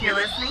You're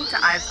listening to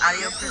Ives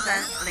Audio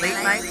presents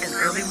Late Night and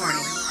Early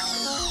Morning.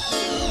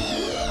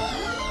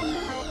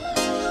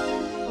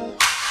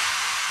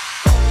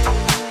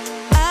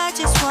 I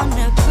just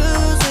wanna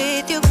cruise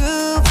with you,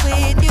 groove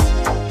with you.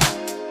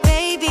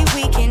 Baby,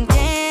 we can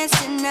dance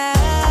tonight.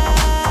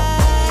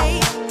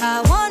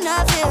 I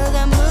wanna feel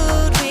the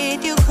mood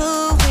with you,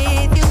 cool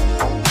with you.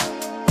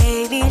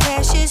 Baby,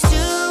 let's just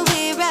do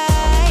it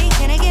right.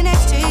 Can I get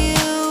next to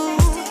you?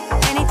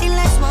 Anything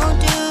less won't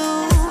do.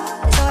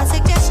 So I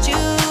suggest you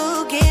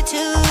get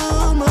to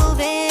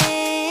moving.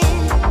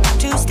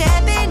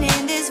 Two-stepping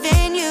in this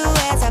venue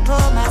as I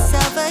pull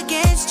myself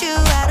against you.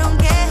 I don't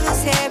care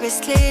whose hair is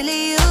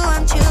clearly you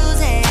I'm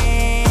choosing.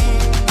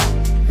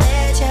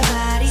 Let your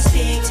body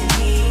speak to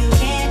me. You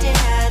can't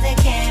deny the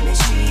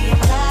chemistry. I'm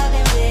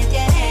loving with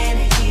your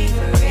energy.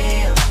 For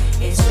real,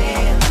 it's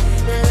real.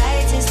 The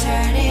lights is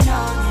turning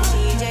on. The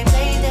DJ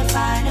played the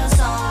final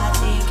song. I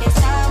think it's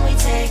time we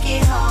take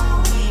it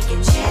home. We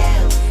can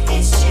chill,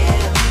 it's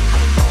chill.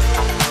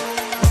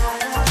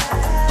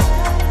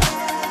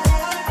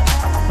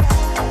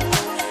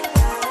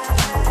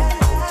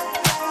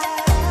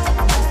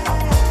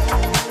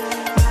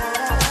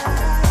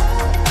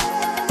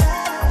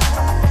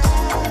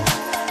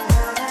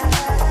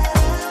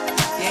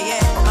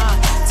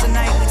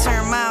 Tonight we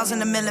turn miles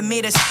into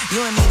millimeters.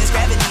 You and me, there's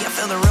gravity. I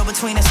feel the real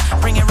between us.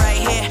 Bring it right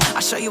here.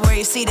 I'll show you where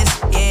you see this.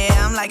 Yeah,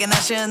 I'm like an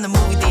usher in the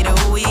movie theater.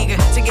 Ooh, we eager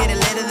to get it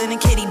later than a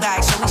kitty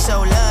bag. So we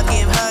show love,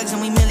 give hugs,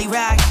 and we milli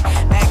rock.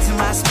 Back to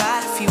my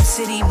spot, a few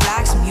city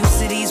blocks. I'm used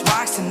to these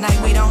walks. Tonight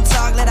we don't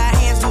talk, let our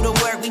hands do the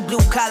work. We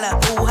blue collar,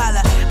 ooh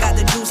holla. Got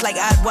the juice like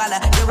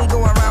Adwala. Yeah, we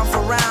go around for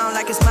round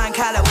like it's mine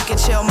collar. We can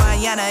chill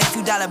manana if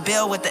you dollar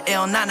bill with the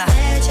ill nana.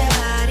 Let your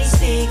body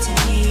speak to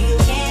me. You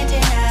can't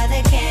deny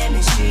the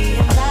chemistry.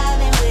 I'm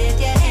loving with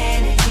your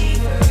energy.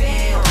 For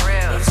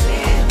real, it's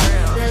real.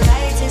 The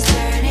lights is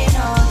turning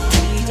on. The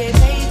DJ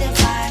played the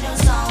final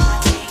song. I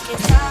think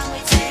it's time we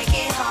take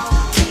it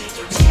home. We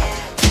can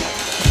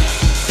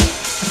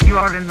chill. You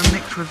are in the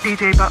mix with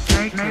DJ Buck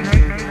Naked.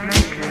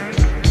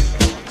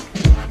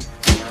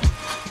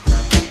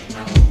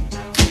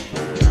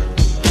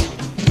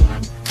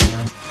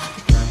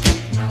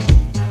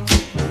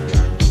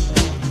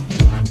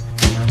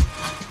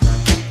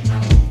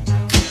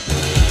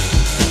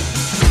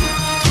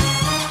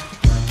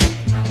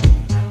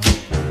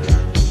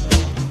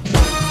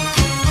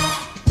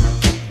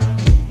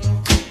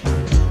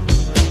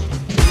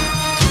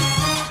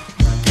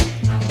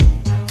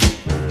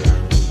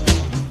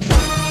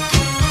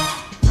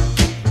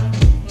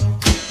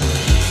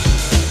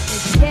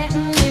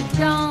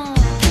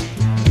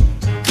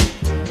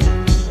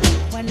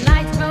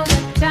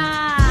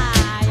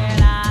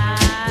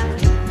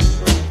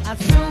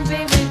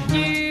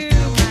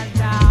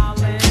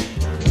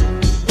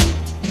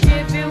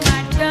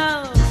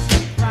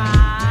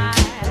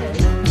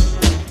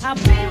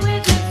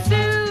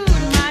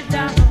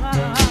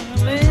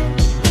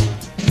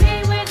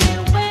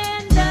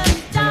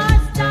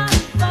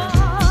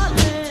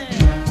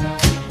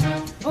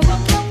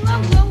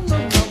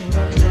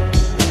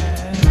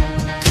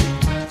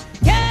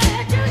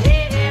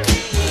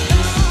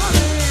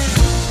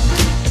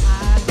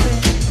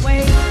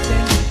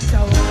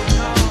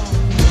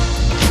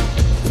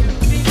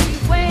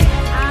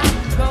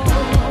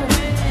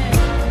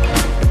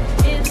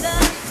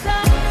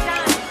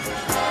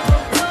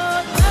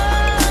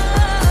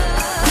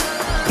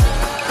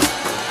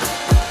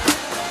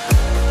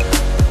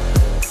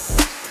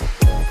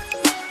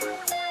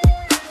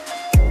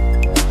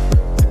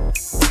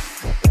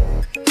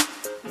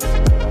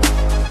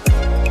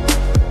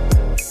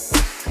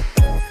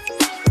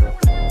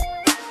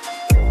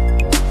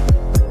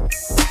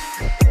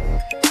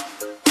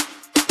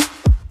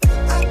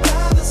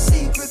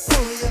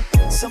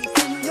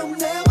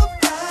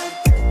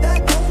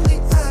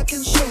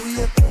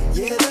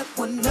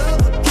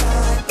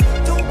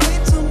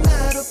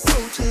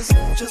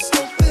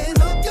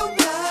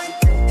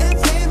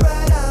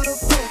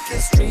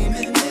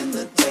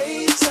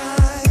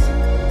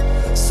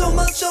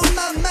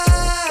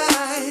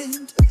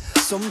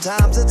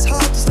 Sometimes it's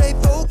hard to stay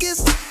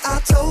focused. I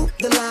told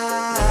the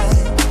lie.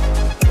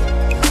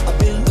 I've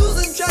been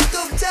losing track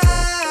of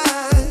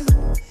time.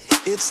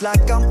 It's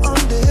like I'm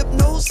under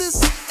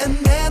hypnosis, and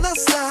then I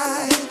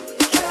slide.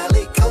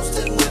 Cali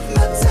coasting with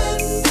my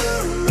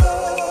tenderone,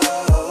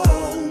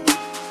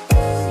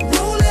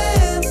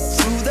 rolling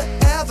through the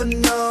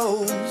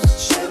avenues.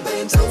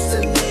 Champagne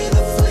toasting in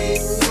a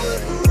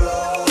Fleetwood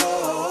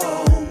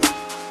room.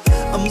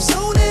 I'm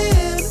zoning.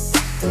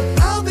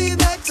 I'll be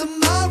back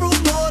tomorrow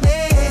morning.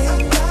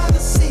 I got a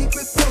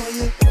secret for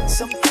you,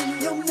 something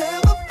you'll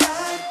never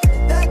find,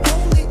 that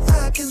only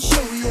I can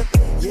show you.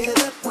 Yeah,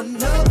 that one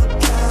of a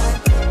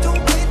kind. Don't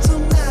wait till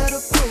night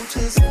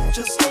approaches,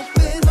 just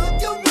open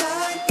up your mind.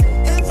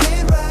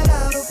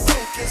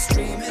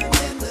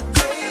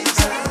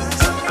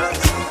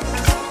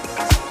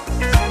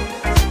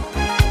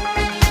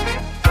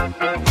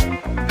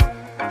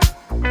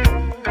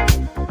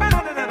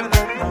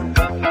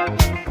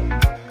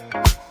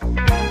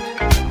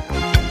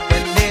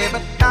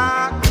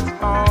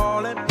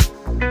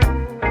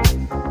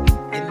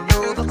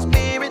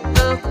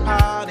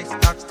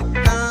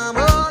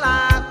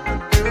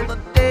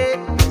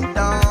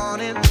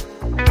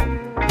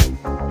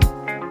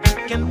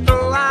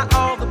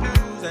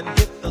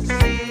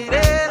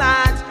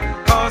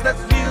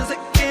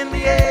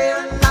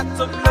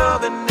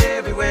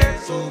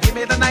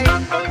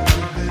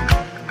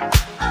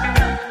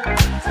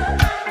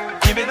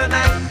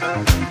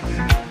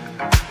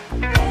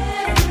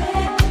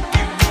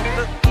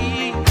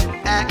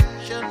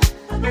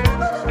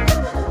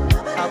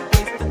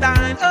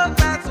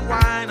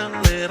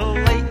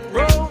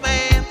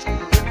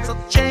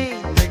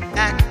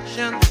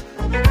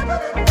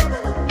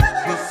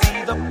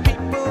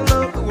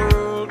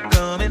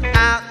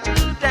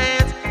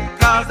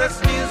 there's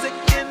music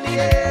in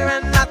the air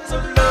and lots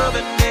of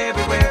loving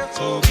everywhere.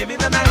 So give me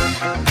the night.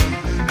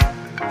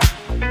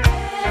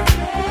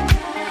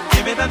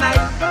 Give me the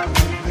night.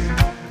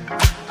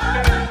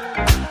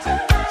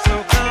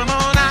 So come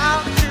on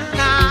out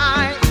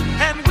tonight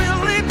and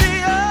we'll leave the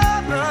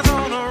others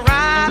on a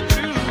ride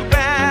to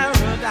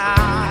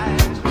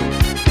paradise.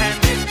 And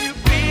if you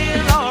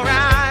feel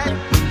alright,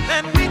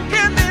 then we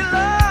can be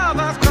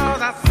lovers,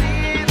 'cause I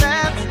see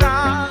that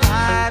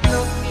starlight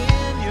look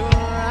in your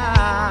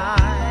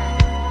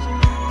eyes.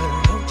 But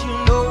don't you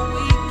know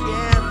we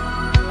can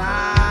fly?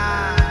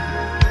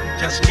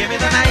 Just give me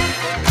the night.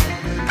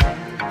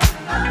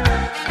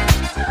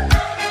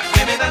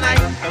 Give me the night.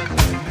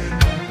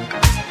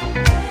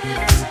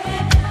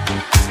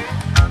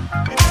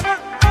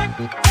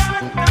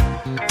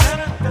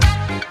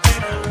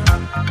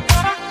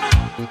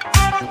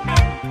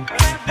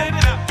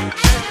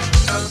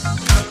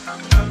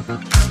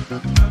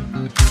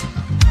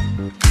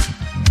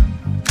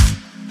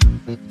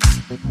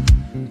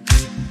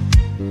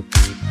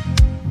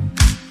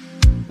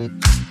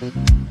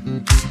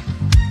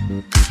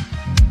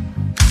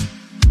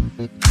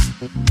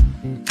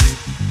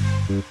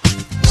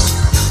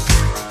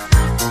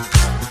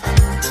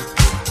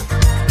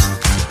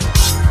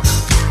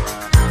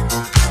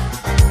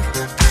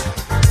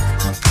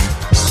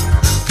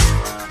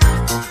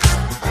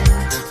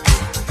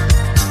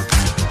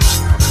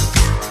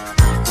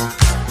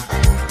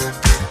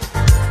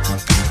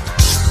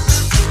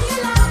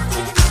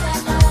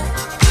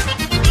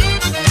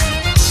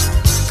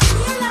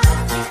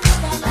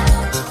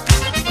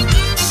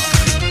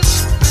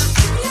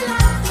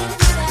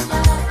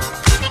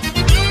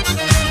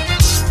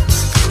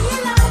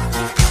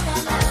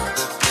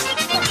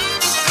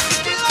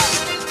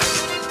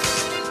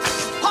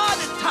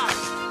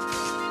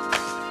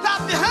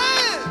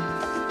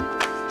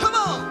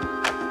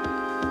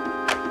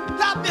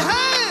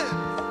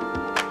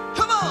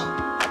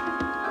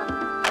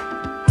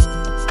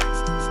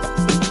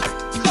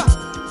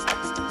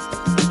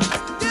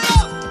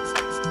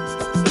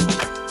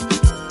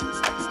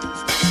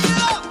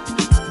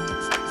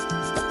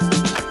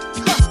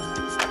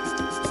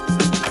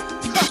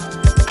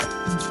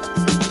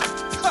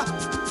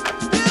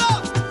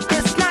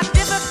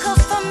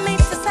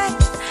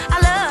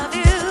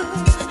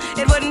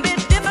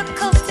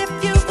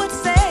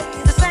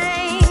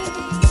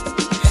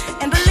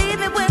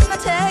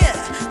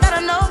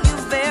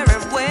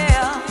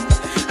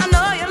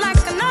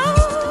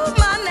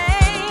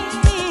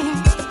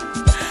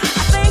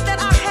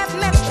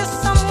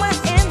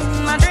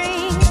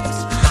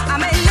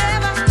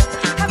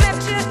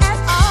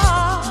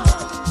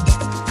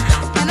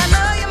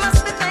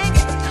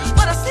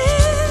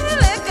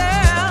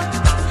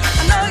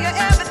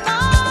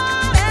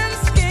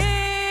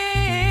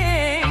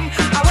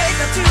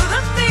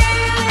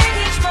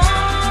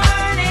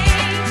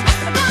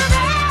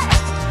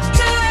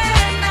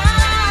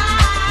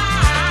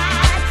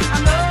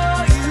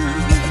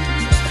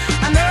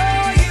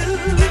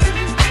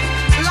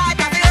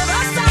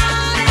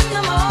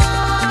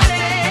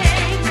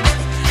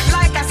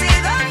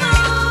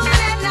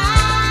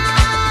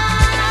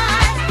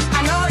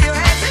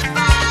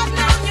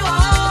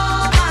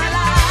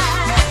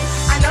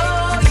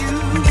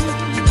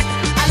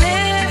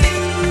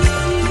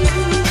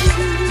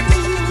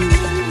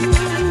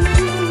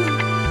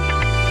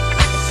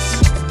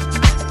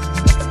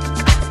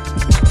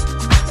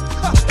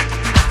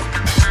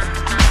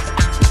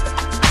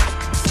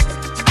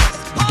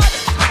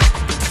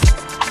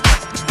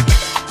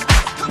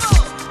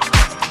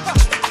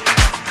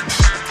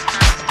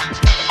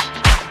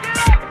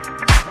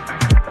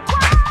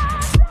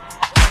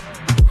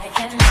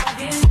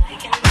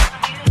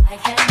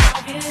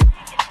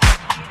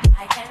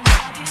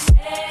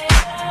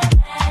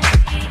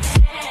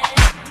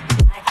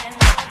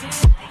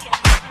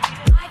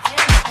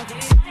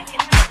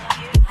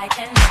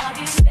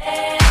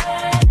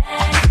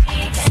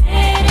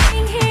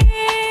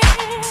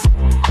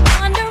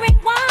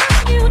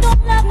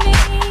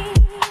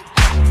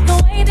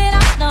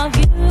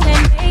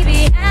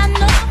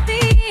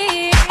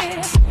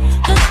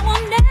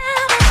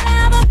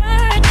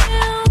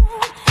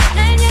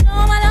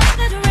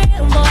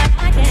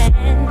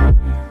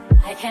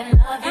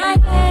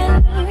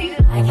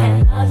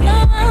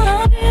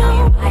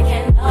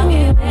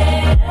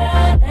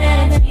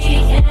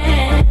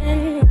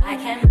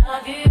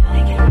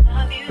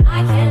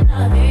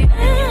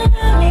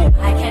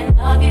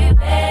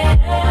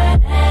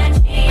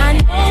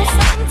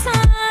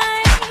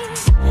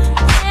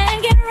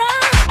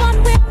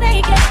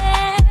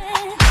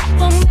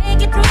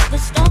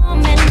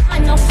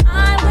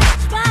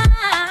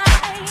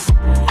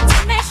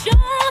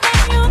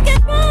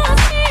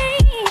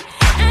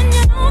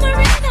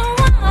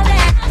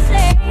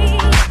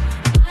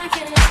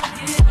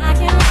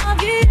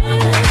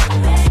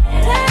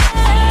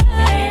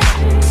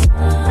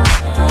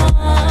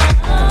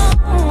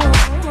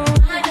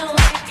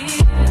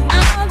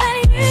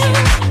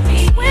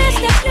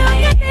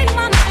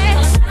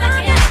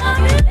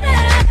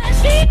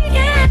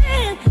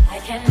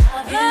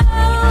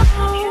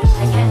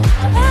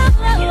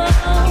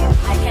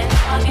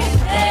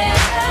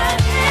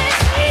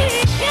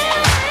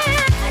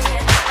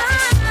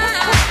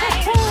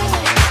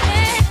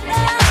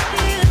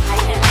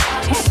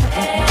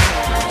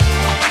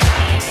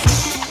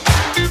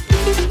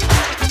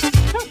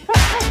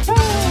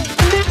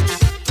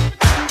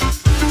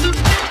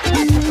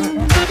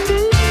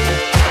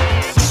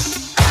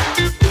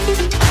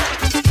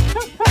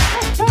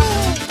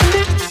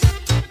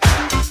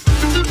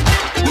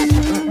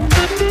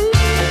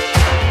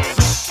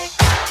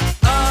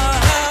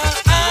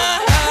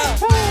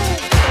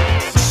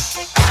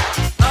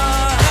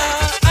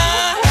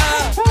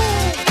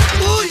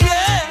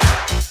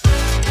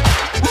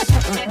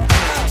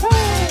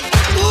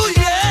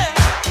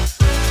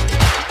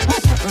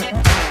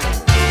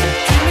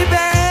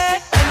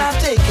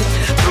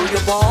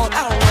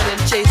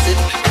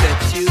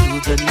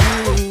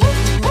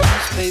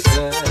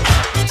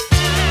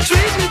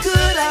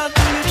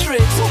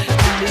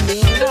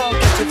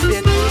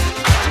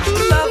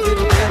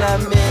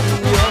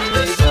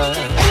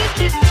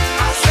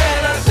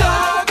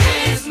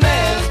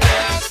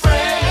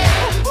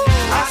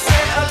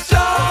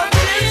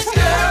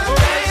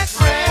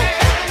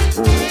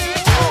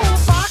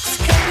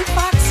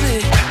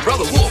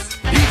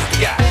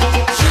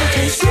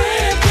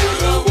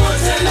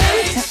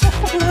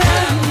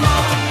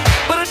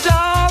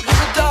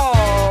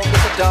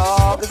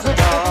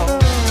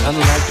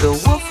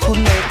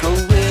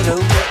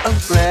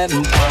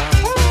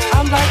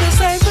 I'm like a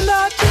Saint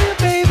Bernard to you,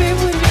 baby,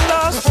 when you're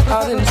lost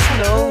out in the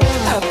snow.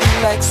 I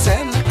feel like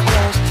Santa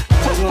Claus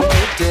on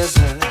the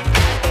desert,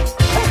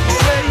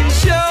 where you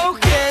sure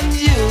can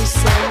use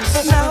some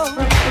snow.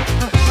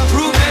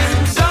 Ruben,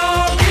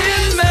 dog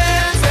is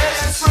man's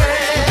best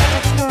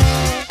friend.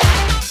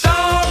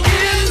 Dog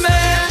is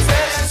man's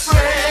best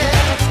friend.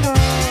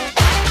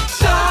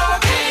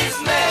 Dog is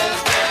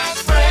man's best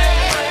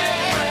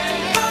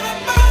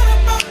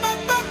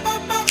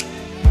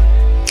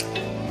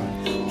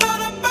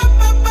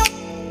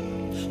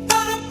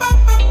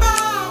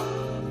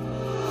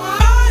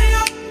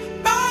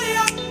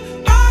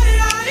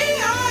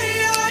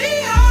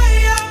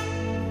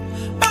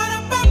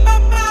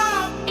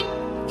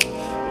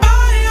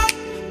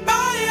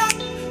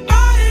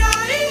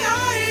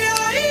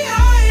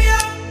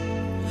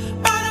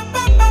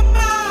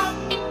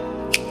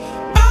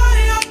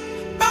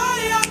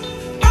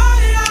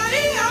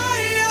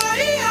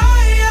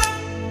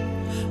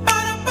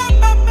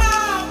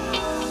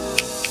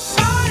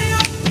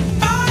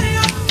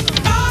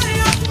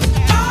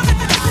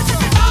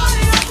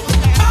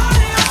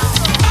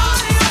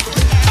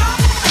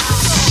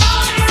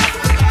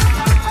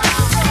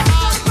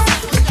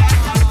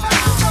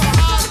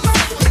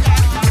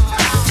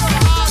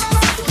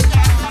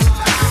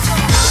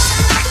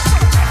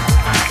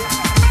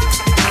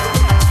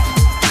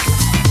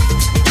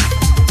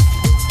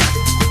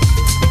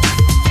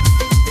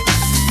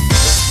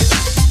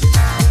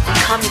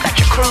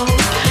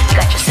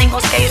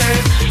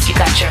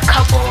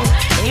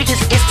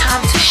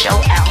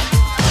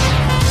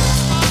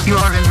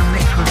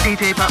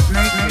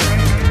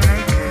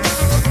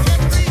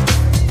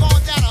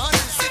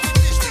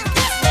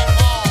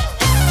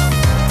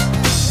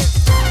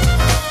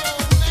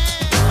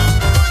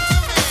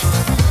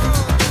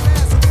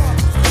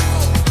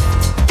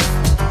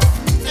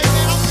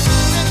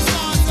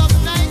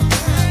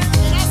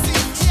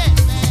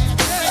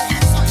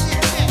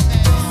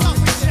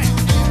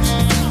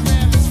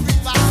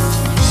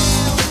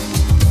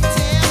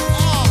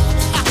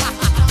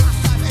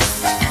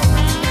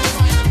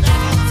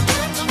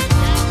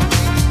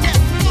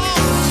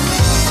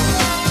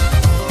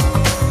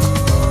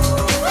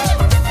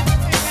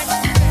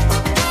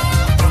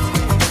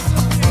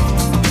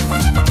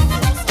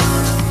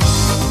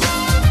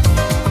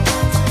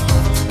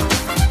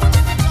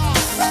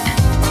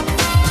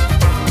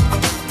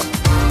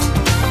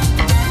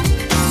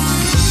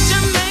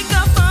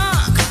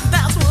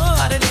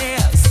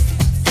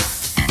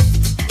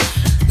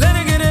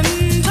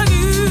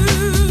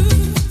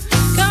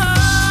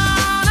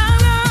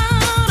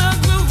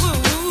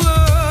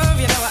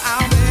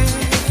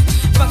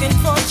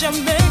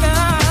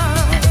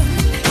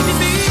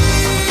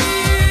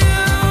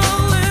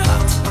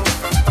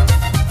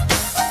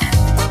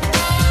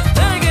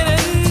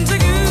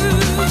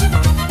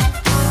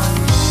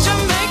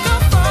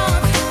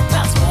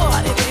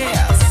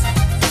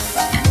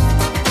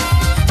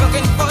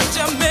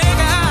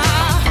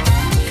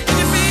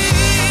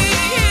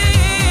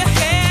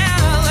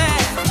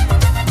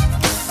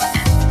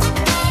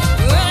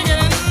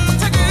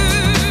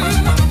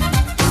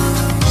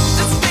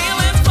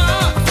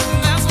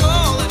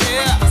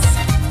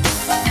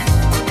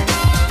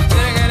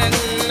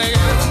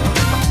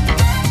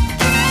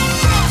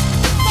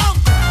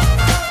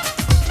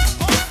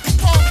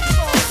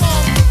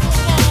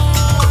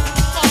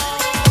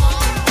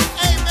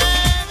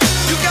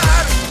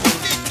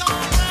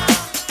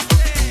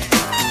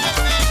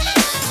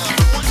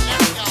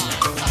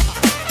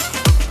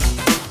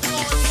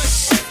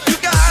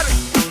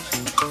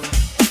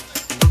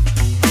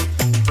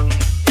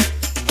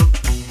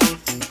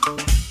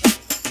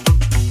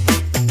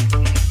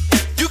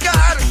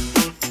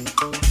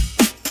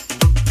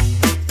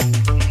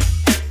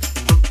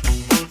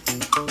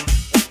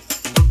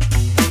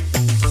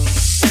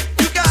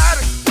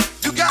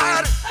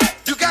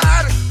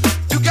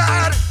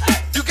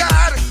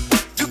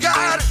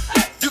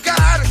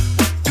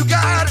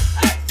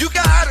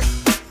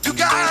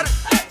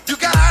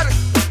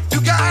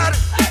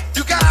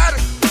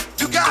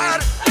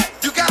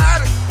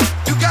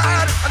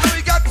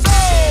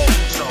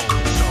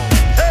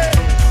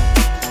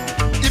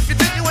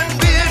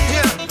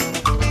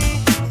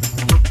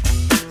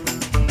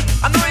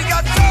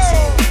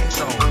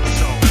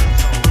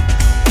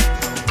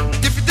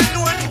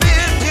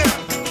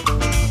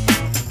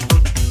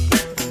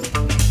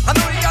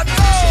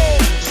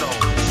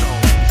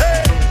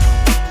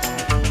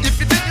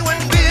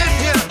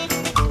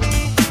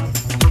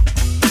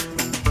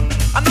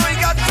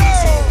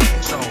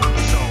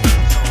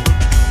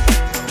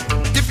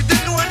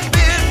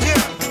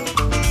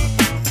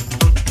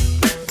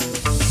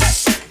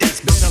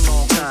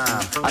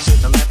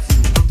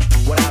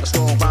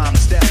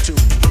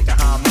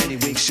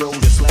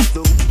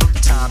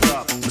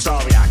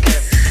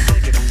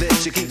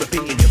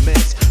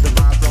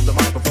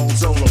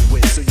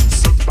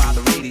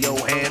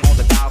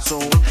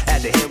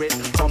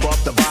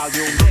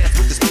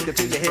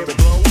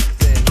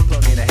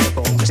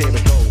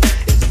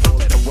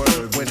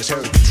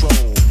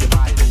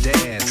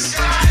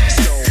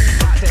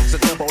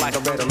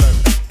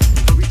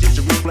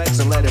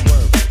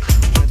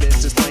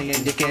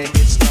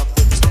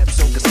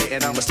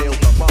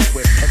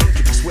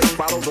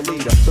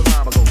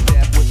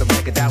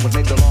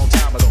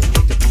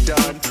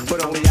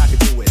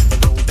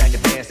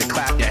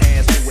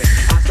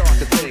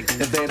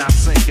I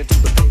sink into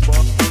the paper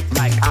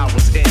like I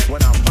was in.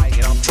 When I'm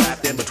writing, I'm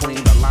trapped in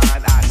between the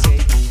line. I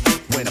escape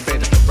when I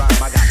finish the rhyme.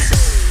 I got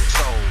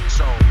soul.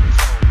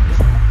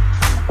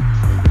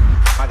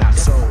 I got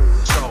soul.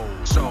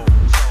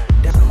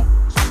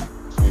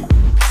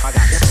 I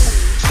got soul.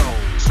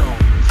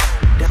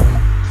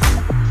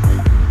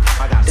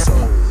 I got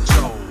soul.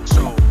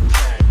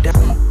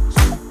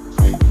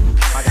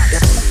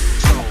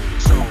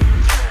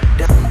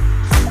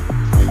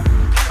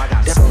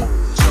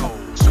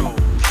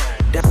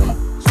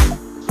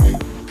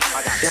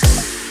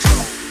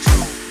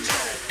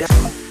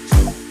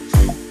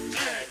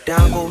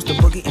 Down goes the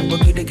boogie and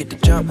boogie to get the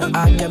jump.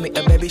 I got me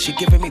a baby, she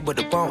giving me with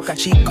the bump. Got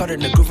she caught in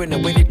the groove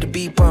and waited to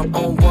be bump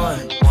on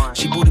one.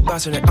 She booty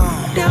bouncing it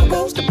on. Down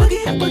goes the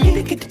boogie and boogie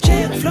to get the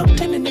jam.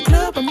 Floating in the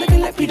club, I'm looking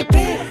like Peter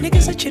Pan.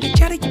 Niggas are chitter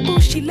chatter, you boo,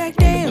 she like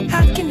damn.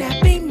 How can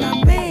that be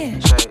my man?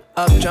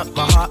 Up jump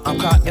my heart, I'm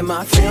caught in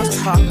my feels.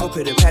 Heart go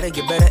pitter patter,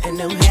 get better in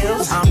them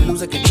hills. I'm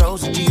losing control,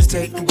 so G's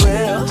take the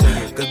wheel.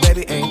 Cause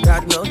baby ain't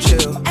got no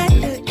chill. At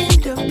the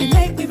end of the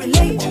night, we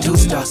relate. Two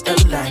stars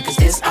align, cause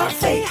it's our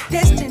fate.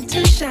 Destined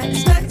to shine,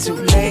 it's not too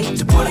late.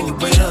 To put on your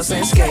wheels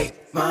and skate.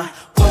 My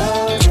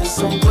world is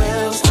on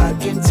wheels, I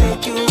can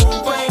take you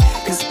away.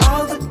 Cause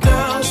all the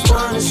girls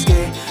wanna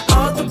skate.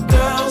 All the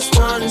girls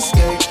wanna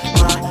skate.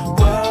 My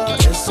world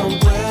is on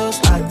wheels,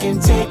 I can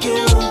take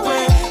you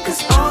away.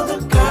 Cause all the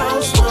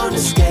girls wanna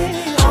skate.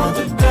 All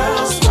the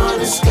girls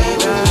wanna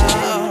skate.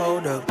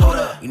 Hold up.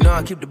 You know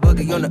I keep the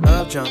boogie on the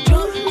up jump.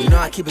 You know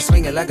I keep it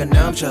swinging like a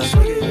numb chuck.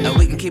 And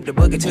we can keep the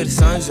boogie till the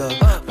sun's up.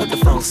 Put the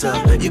phones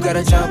up, you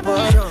gotta jump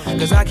up.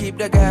 Cause I keep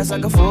the gas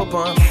like a full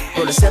pump.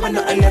 Roll a 7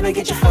 or 11,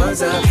 get your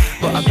funds up.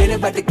 But I've been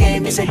about the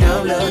game, it's a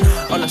dumb look.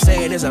 All I'm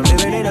saying is I'm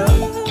living it up.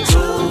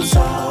 Too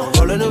tall,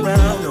 rolling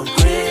around, no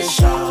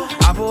Crenshaw.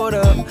 I pulled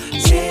up,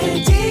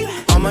 10 deep,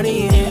 all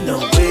money in, no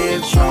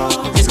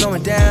withdrawal. It's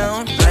going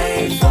down,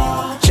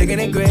 rainfall, chicken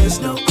and grits,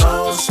 no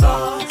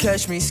coleslaw.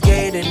 Catch me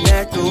skating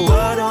at the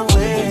water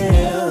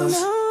wheels.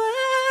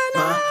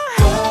 My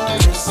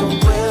heart is on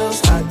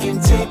wheels, I can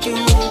take you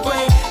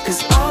away.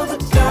 Cause all the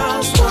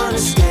girls wanna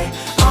skate.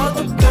 All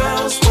the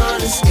girls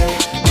wanna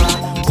skate. My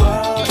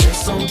world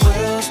is on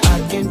wheels,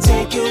 I can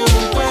take you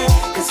away.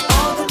 Cause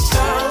all the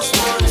girls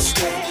wanna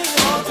skate.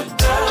 All the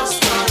girls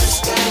wanna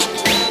skate.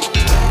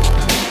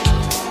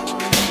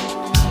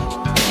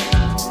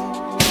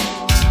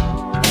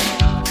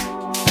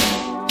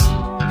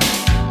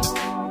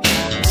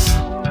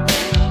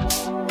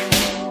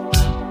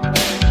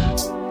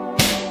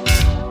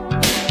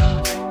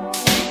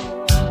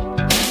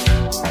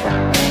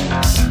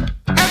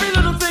 Every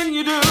little thing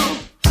you do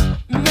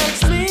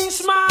makes me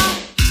smile.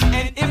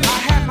 And if I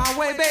had my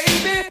way,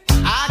 baby,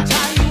 I'd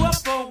tie you up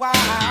for a while.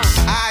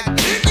 I'd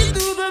take you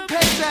through the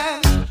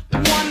paces,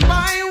 one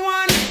by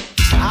one.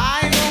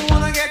 I don't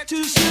wanna get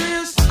too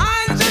serious.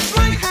 I just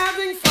like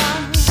having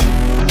fun.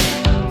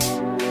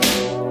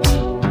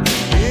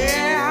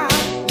 Yeah,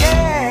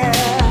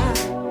 yeah.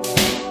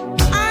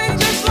 I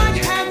just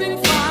like having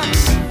fun.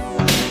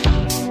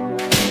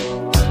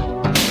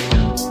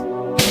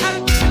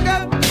 And pick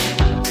up.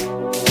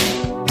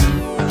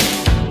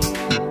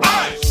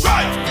 Ice,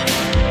 right.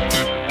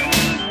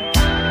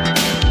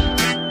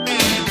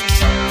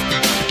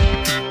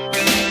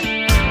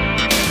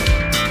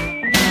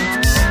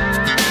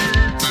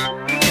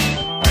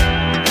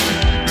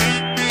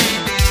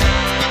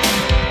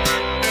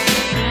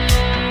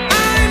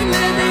 I'm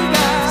living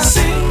the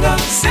single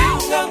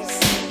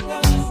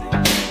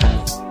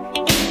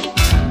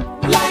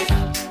life.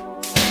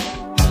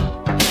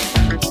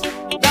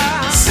 The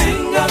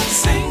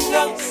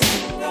single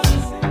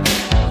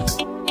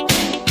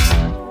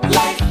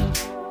life.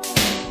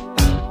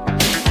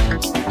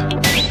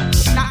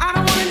 Now I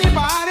don't want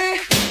anybody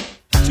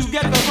to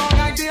get the wrong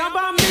idea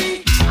about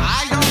me.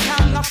 I don't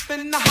have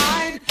nothing to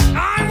hide.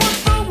 I want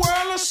the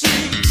world to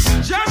see.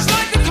 Just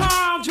like a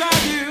car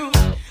drive you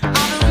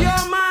out of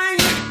your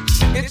mind.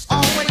 It's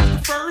always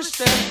the first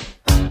step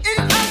in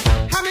us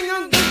having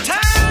a good time.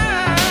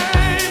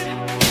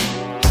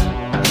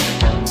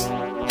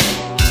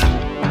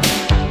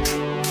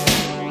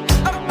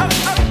 Up,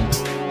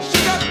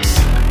 sugar.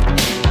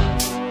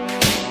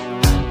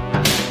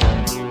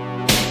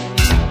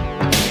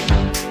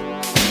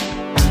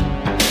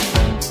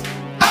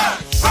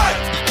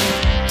 Right.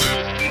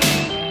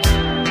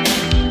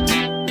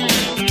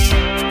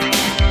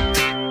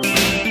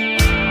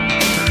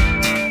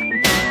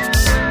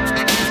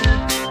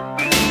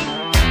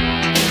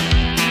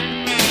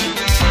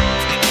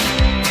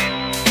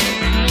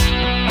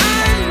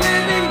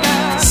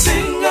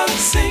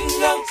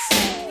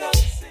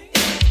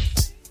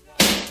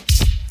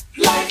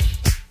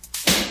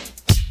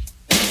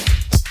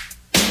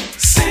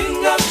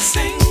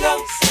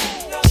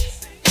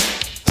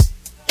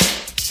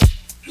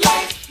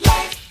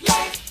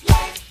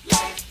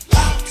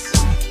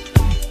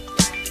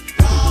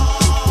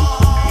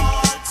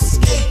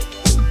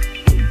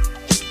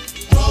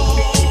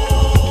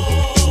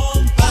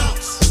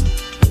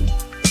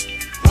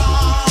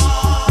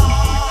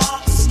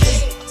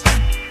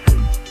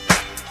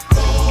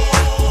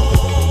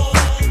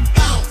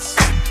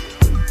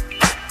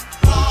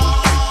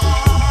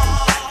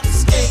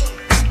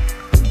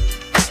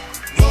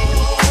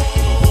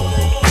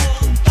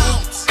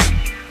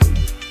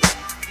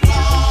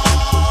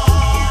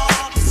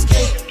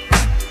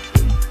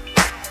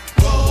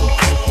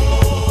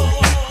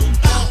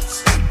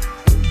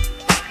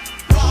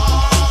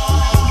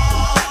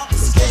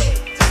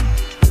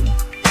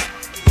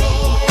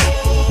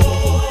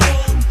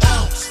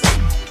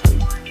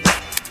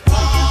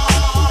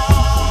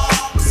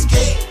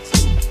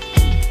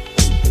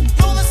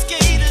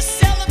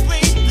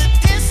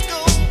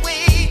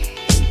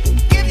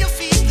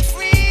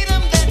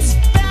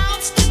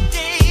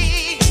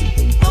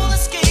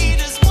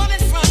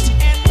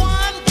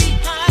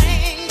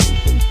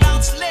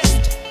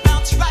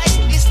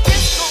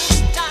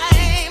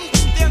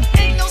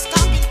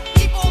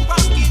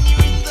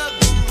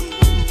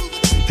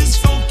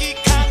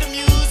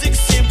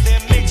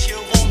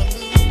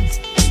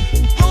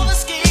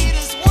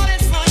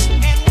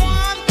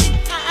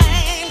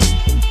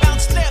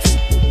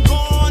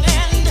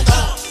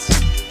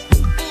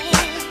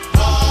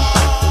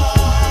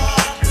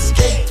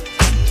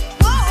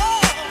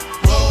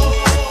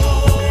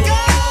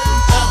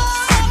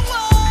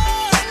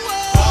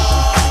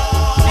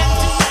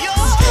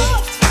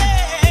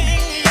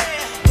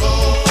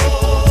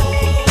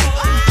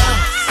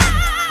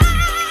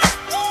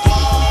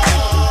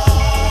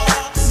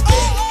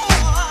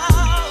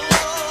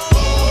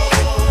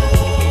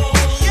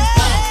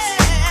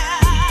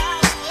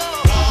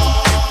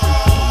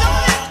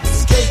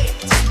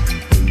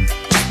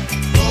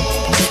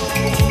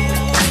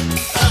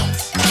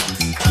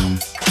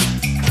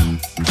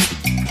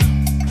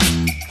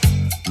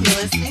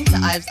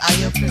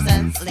 Radio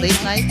presents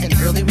Late Night and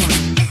Early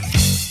Morning.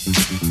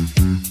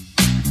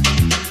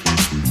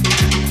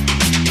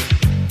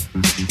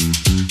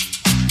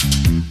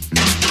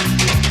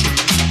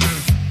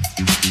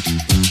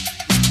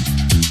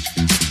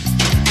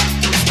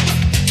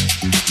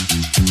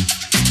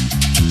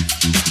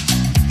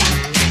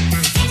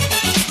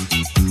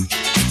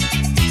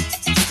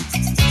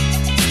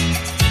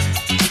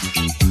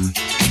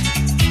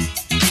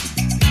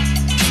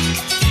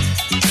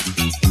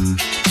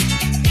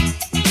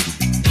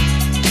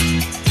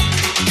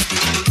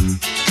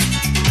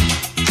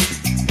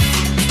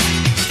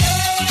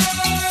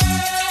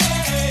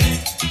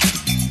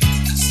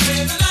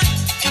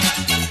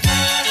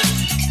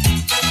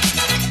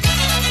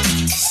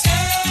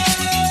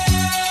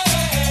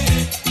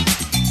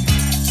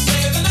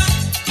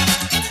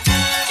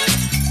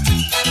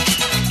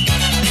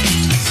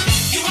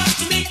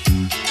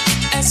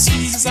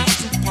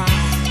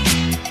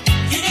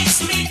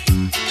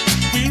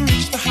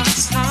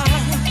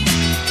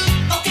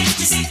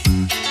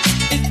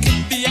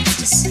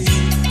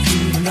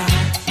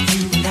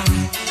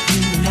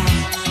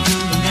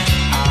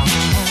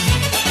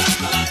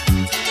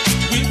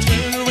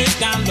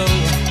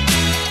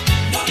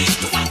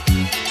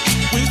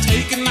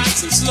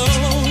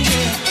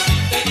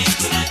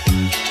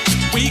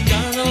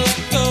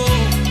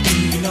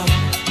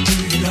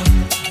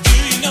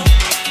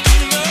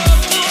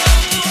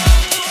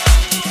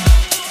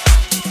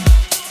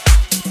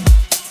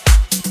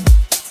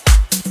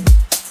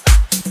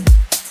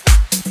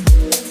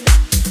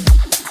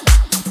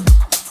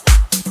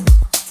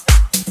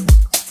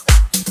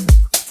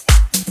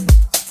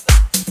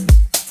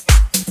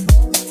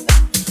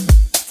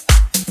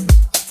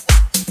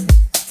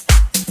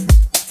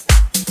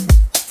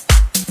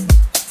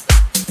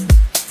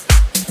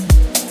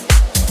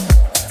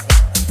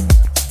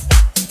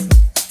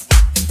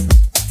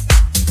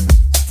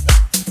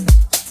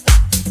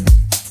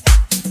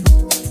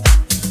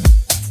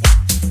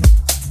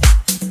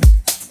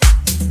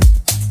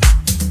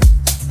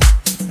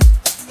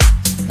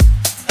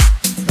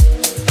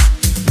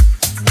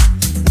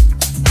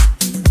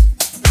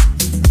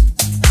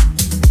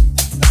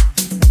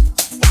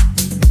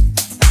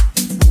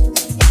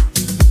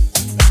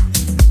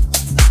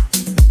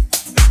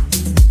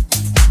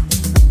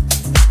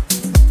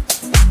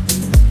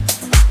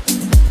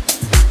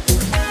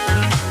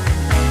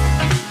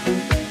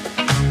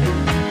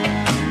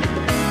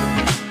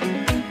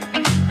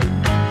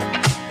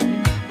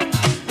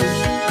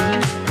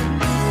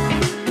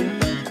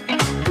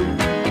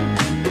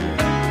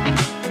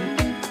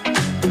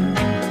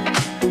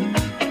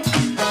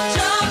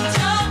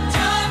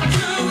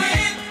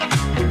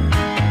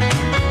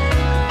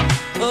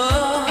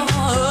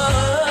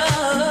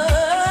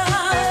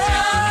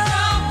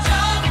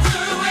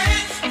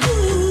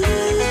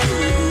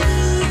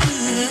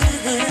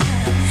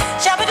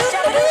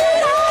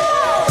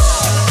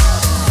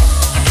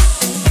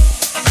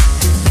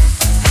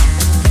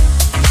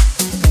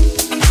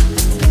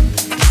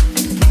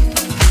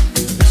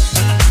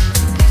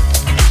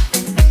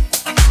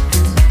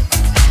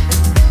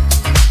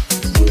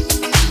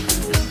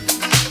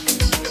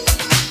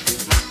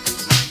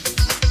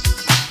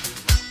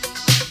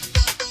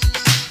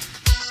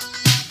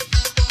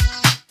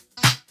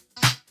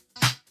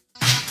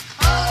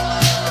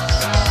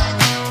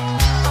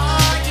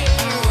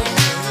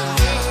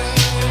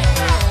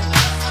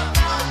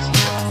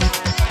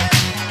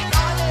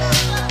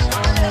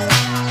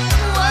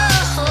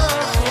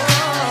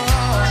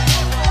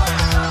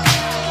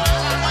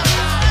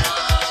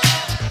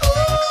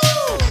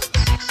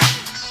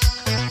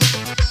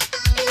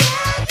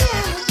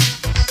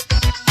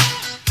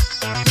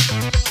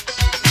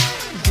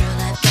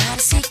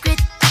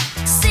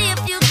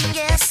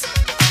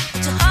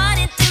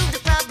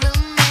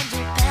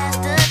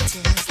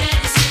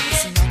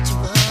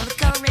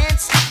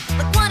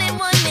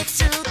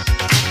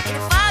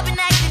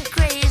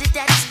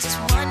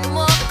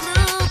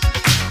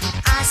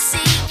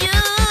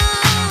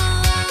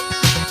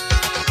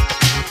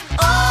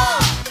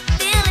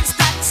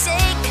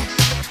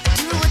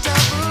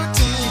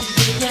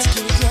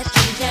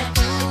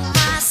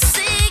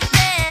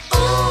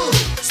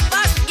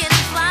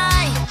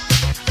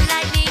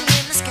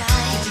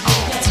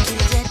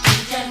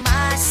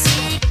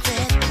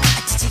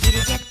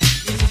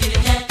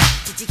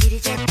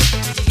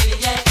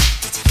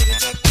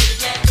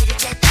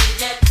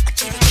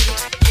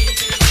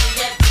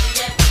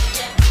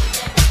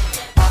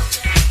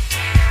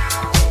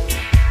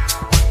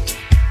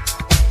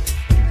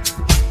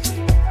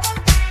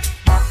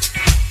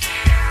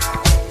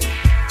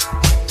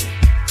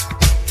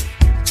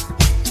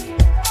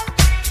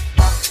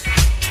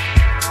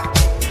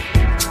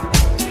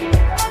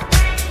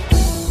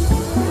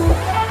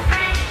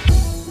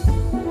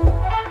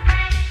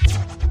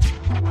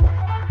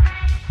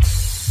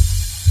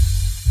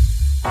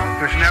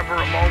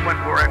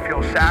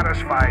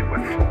 satisfied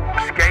with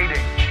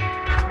skating.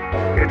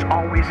 It's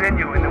always in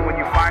you, and then when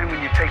you find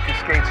when you take your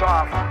skates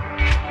off,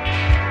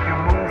 you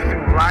move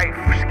through life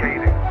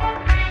skating.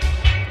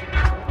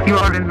 You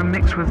are in the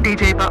mix with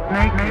DJ Buck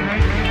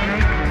Naked.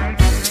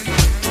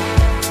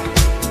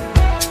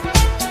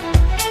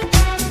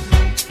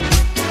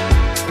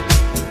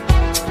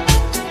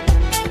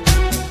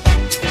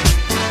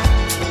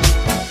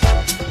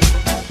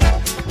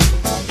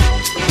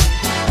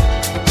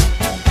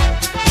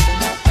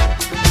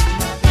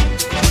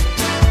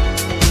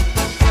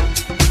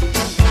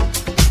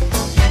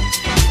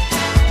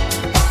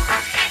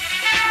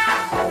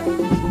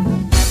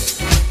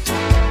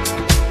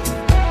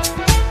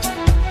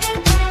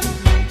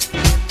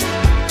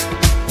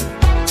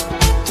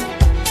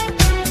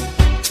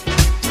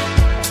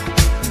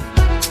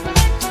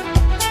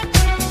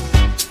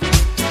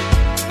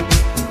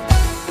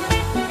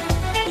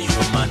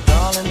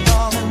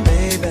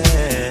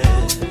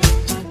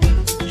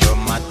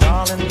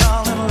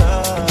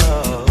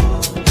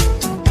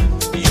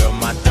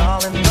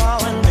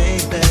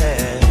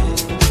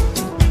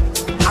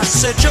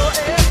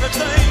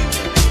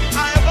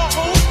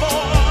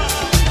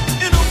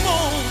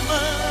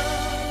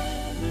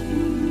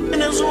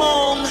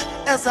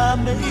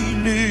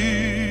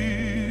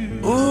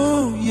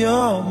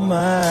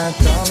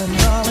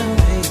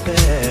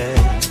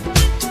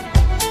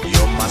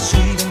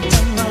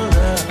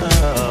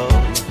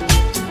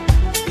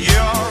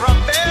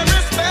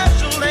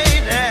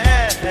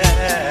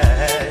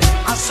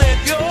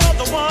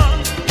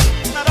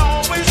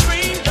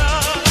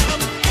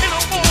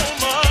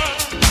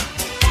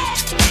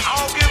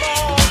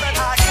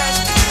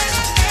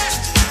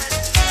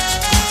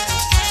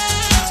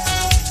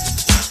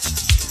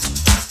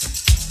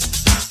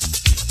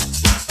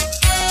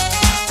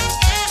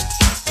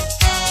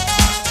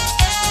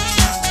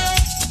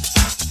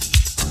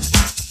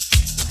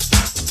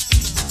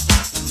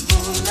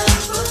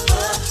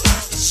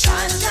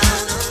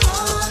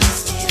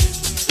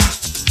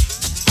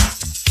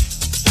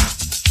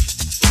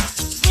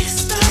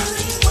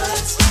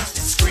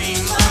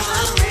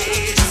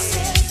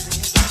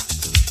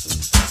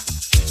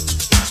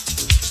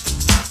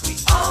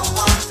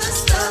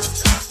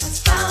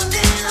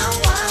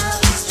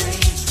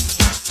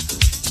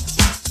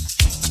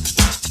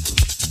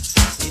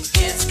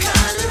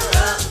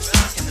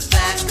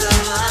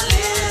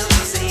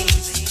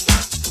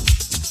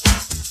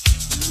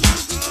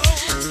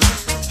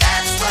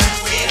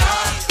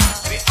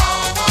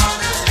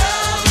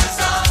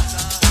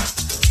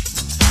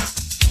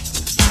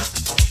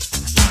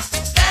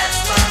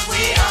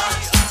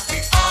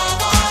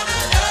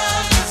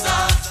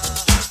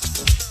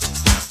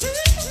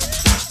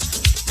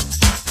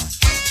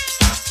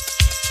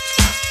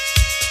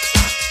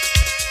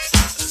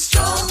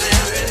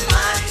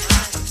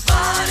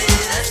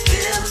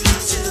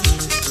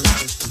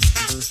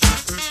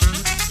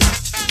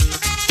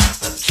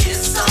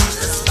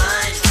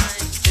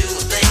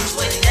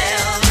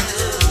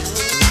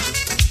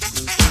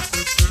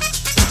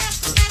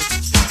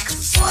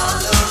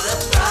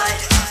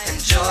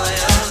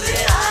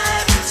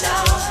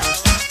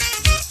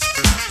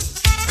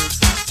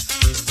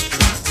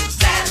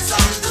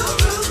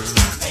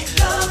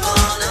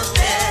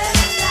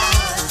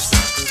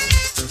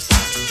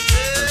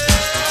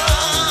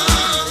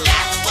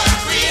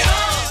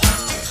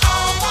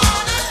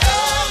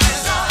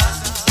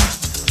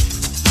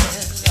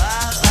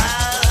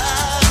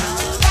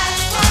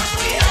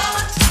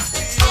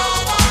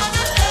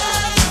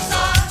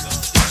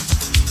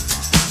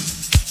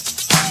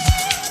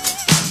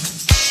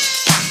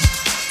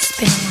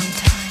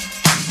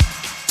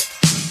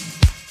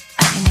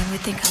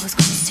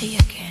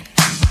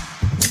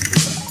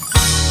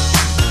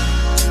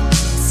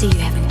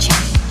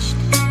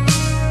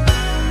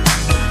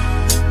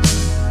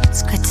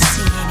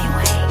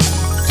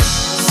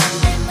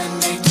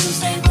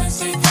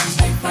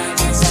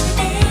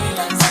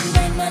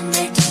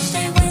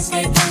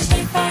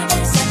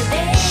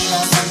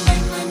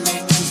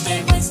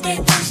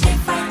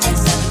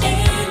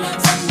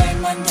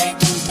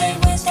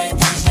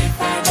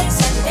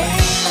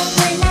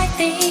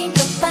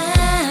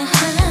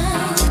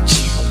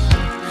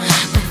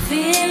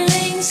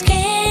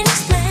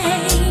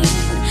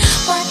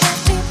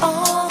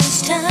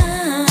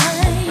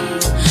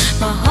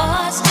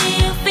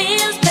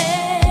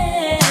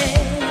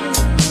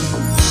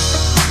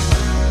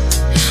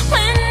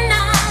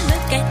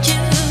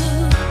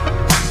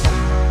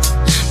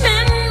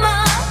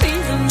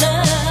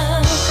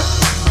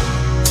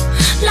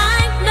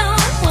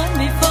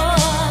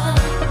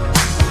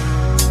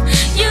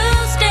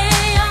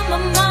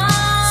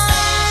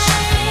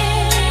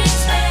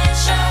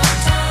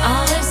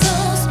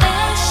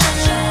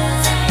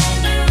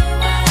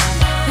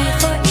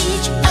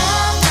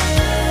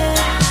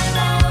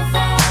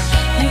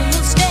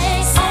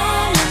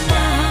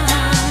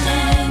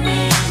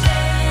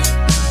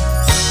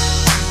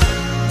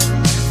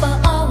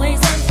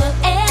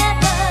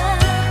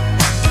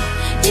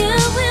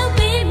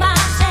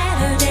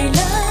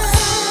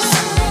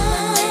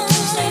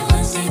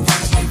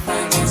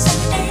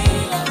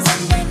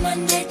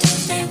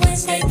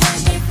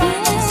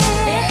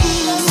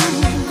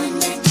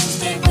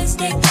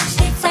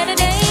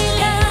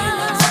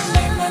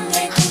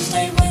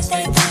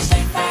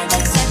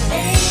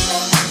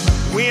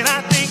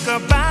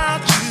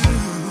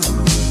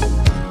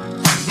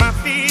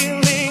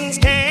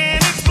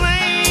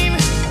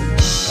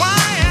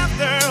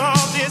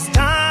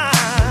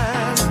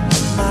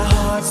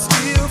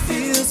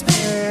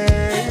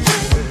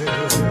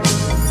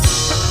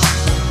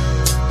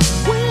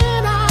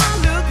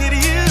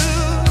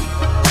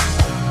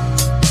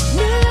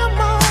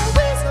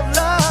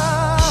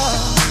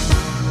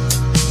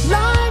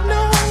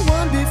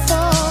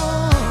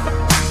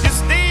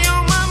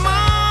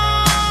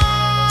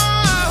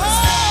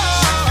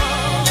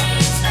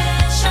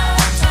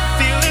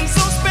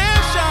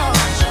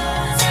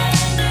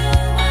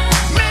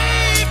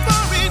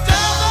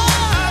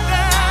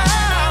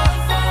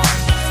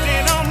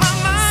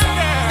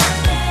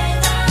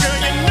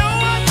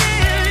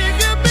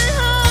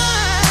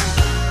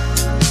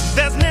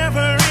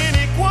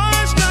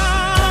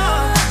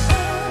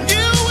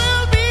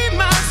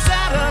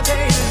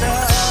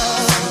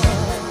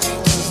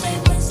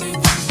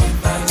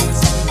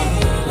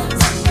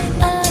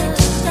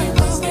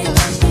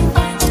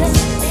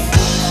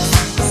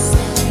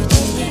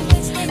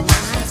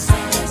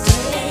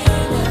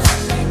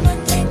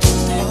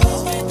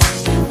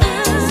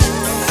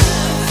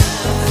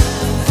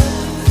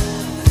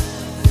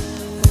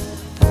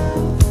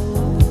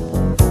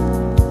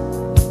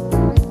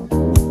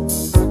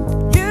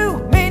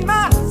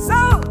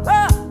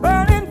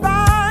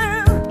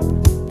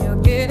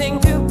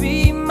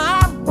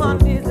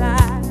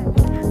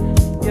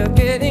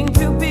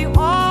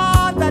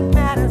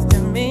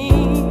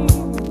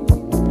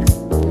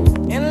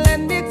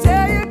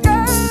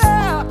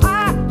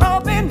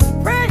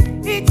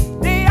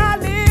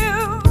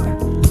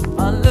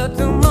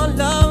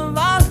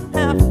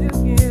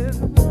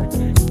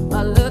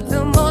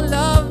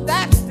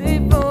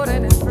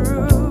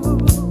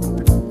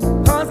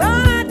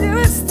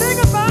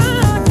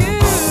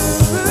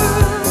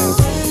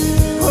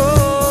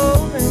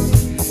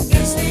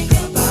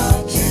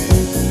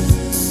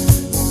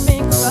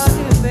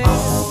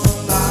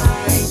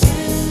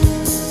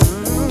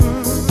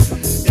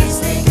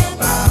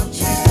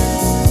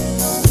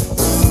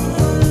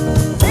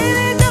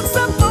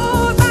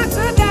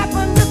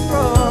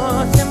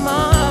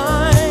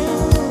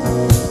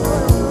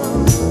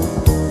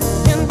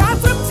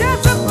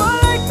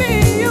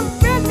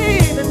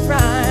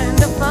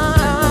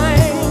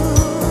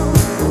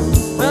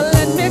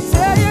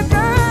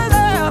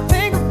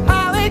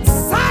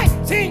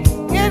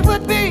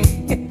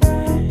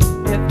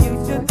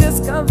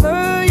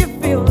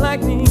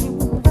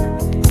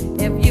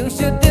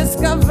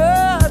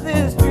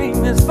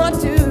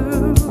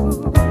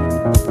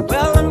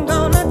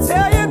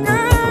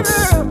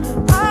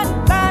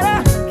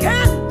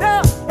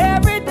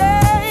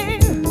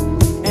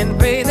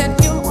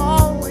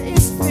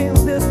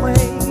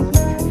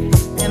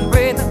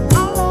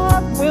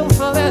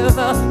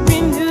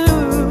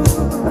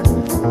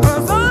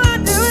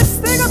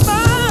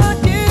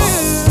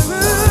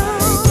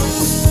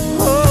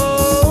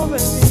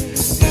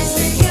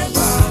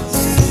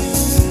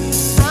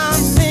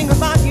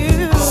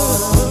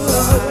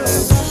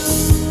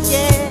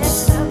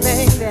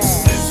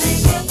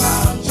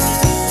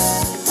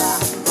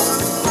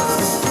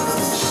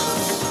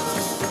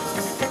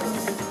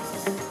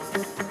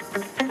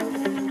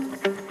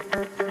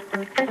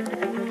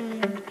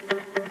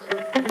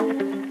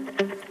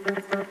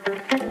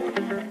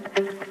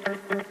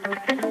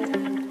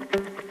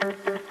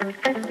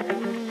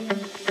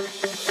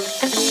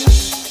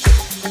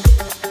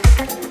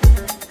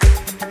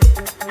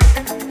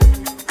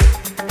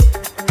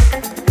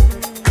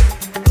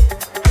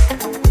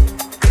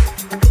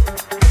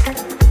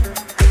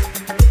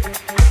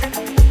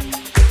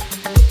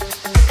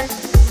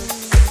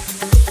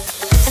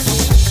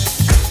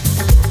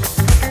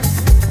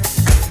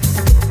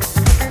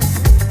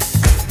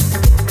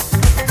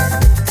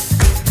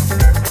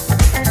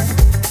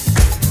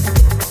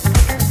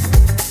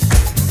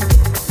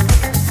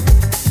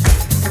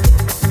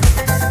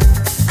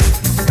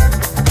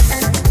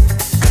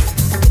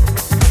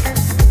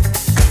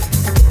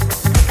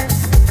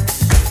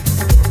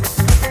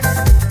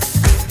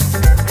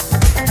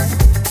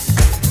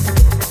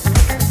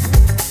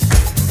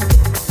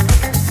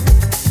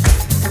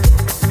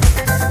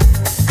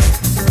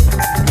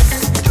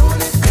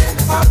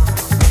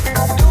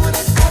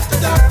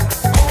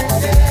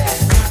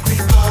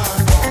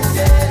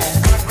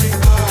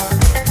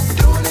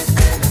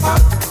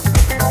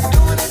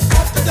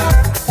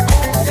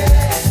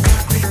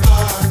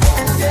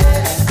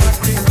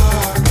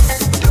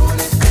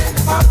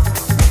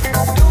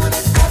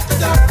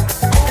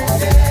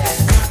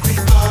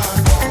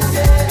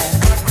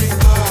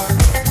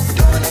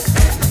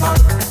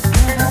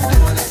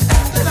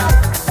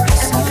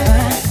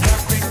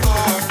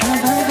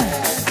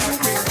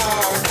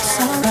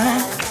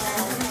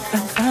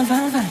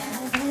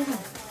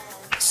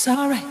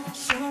 sorry.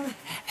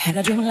 Had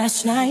a dream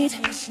last night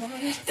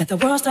that the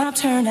world stopped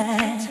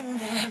turning,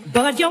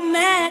 but your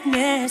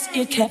madness,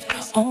 it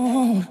kept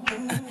on.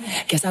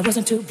 Guess I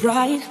wasn't too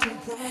bright,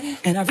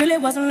 and I really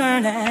wasn't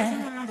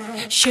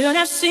learning. Should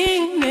have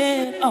seen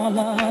it all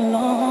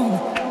along.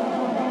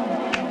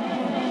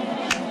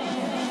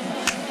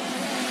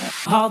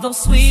 All those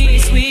sweet,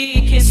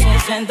 sweet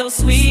kisses and those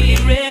sweet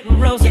red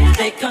roses,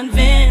 they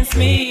convinced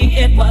me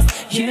it was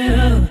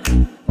you.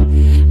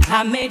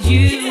 I made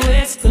you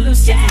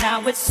exclusive,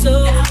 now it's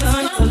so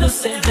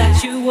conclusive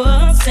that you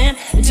wasn't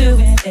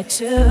doing it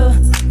too.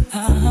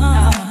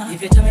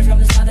 If you told me from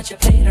the start that you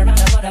played around,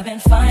 I would have been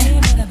fine,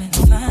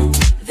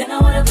 Then I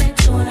would have been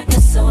doing, I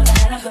guess I would have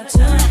had a good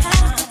time.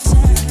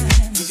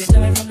 If you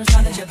told me from the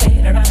start that you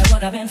played around, I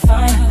would have been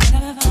fine,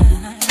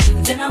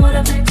 Then I would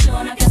have been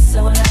doing, I guess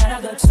I would have had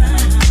a good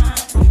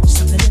time.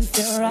 Something didn't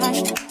feel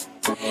right,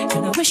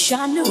 and I wish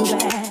I knew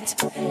that.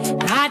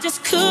 I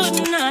just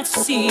could not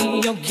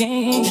see your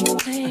game.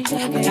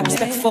 I got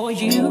respect for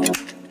you,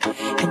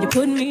 and you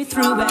put me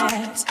through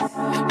that.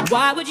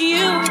 Why would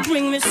you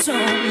bring me so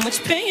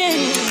much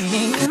pain?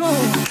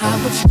 I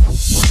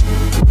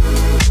would.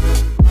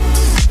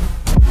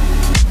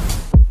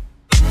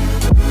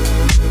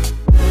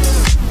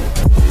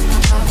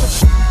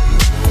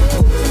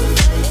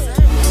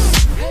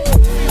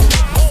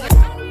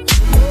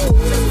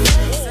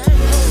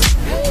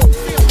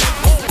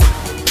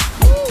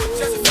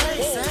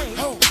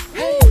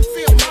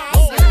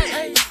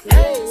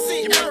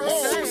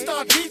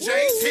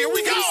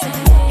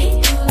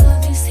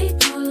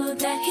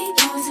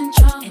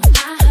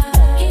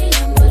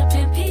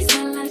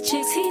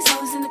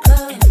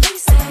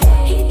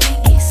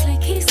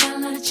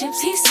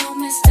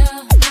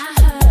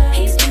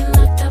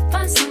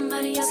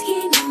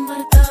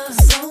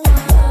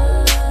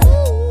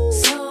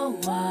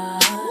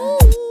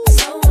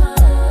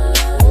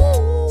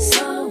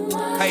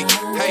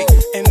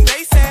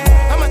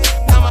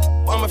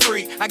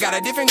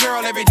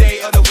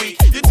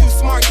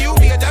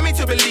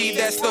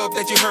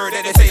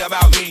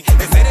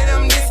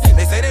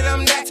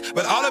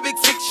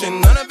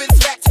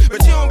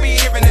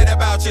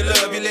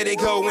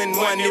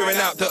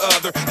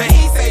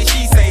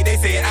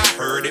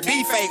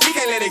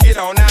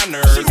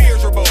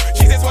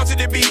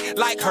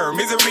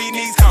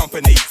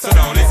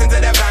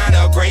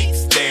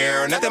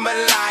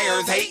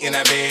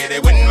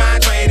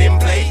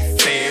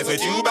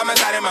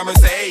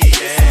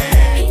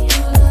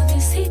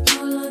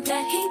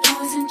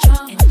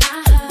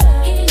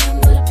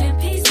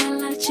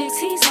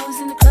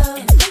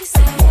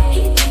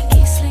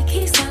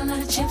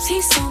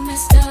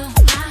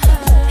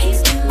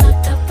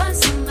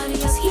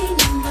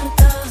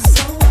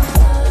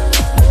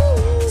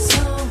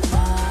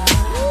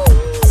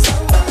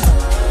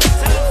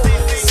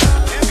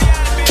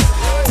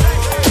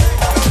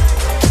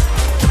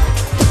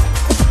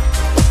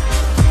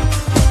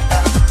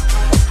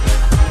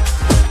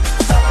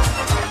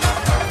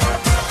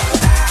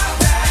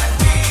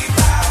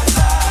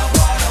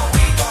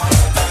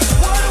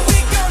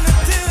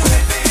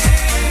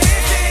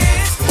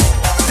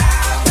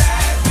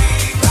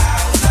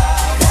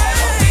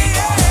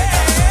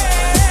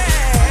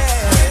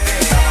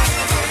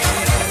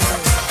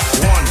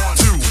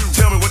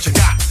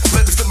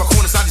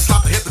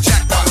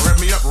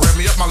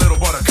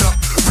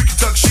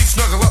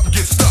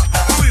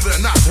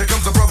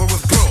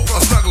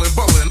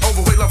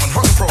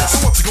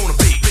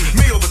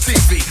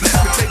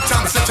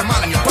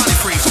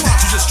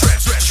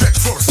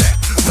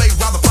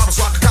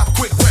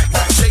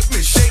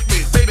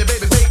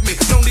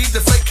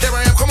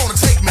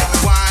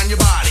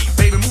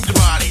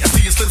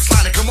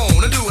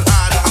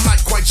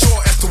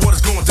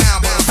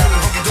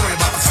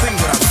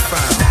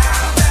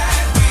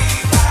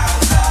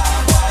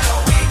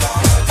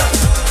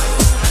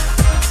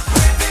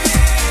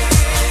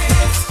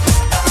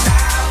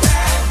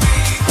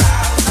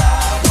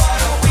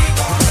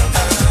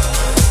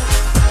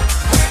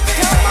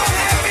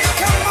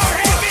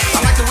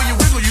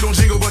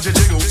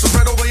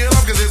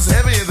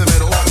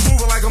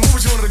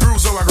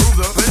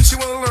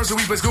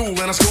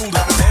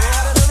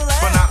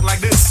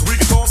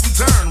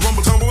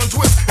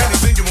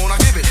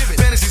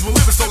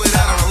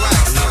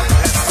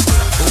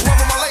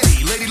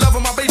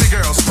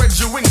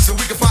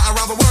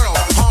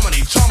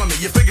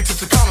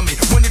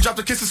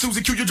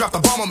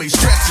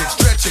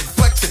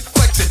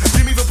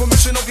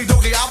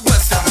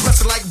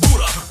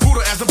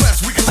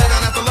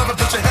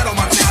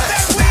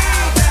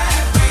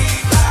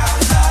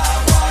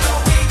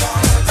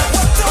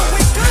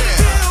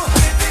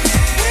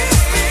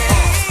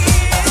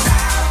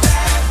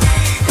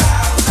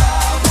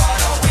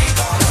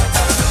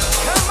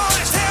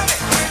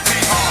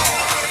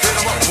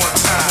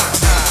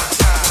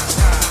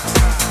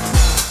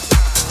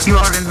 You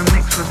are in the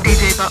mix with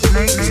DJ Buck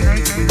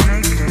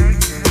Naked.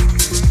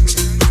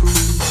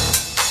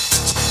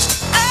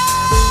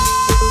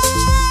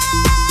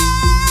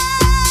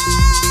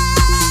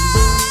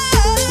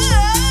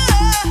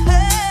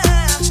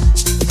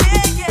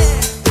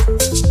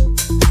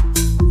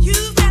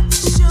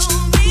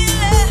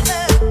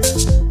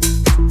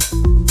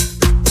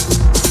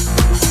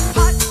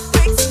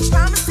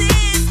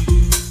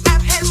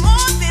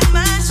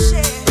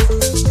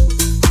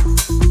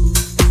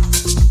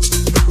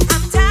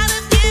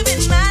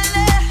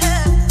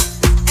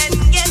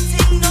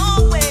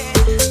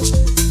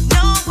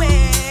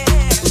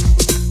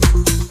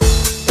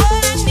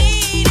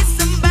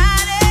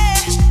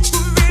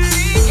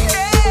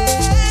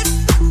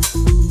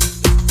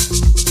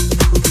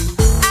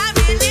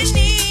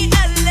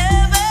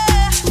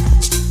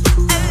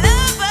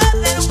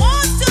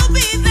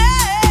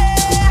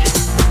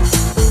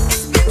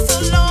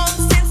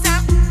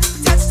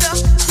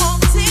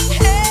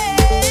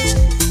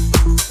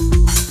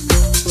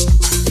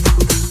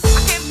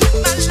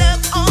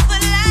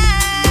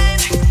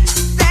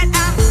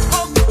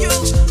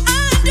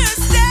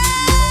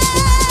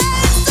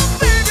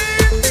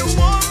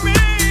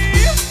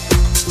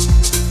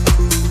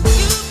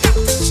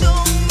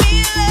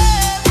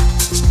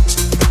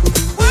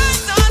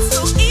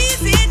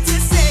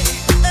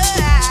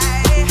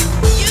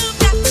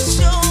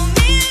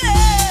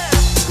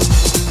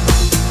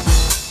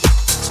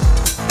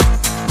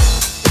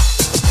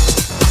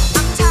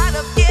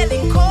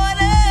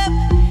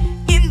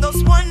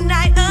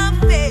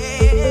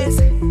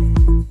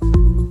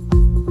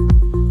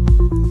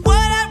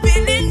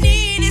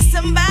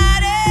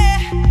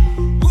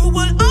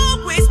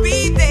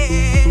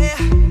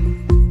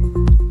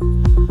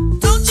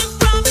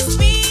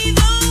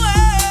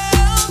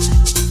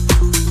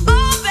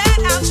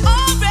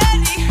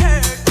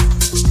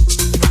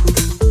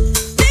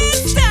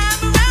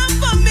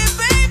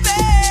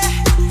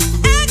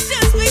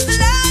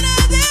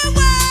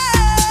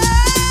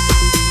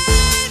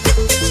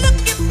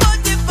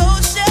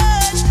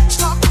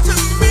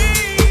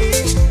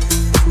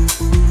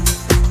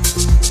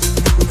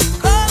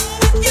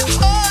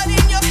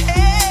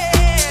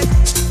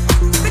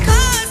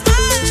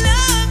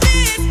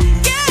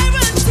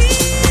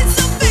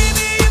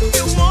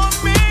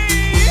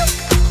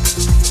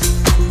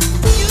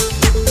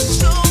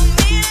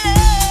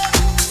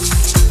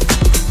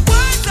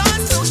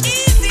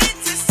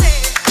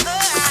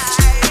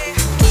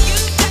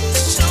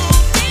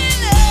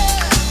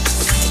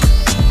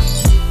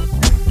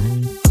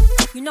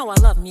 I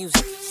love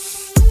music.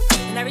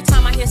 And every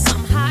time I hear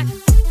something hot,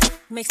 it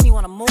makes me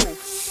want to move.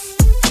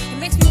 It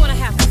makes me want to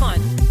have fun.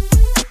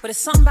 But it's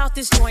something about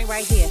this joint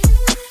right here.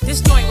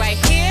 This joint right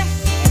here,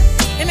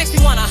 it makes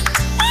me want to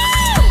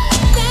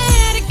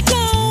let it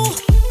go.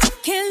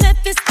 Can't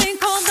let this thing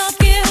called love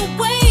get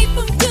away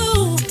from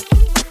you.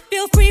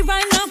 Feel free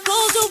right now,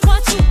 go do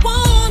what you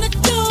wanna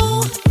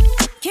do.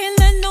 Can't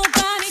let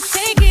nobody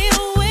take it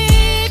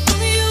away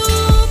from you,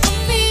 from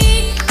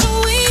me, from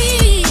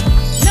we.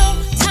 No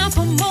time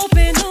for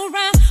moping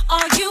around,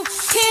 are you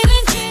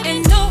kidding? And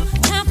no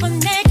time for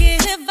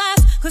negative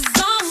vibes, cause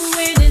I'm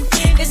winning.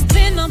 It's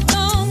been a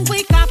long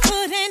week, I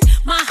put in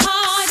my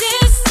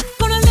hardest.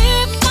 Gonna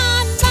live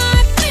my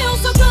life, feel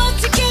so good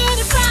to get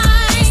it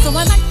right. So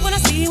I like when I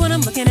see when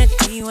I'm looking at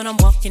me, when I'm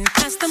walking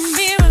past the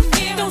mirror.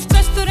 Don't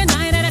stress through the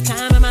night at a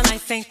time in my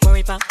life, ain't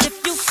worried about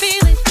if you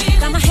feel it.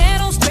 Got my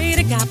head on straight,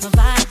 I got my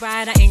vibe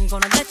right, I ain't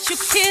gonna let you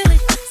kill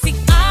it. See,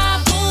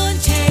 I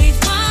wouldn't change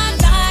my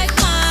life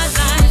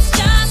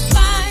just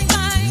fine,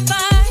 fine,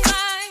 fine,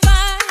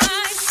 fine,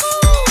 fine,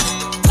 ooh,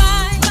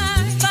 fine,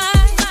 fine,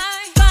 fine,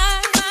 fine,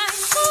 fine,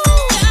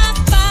 ooh, just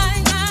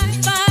fine, fine,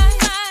 fine,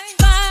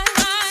 fine,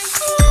 fine,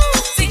 ooh.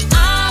 See, I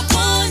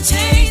wouldn't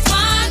change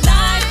my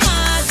life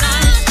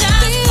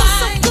just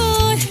fine. So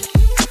good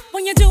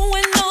when you're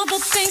doing all the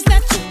things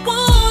that you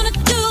wanna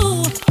do.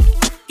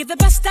 Get the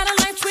best out of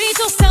life, treat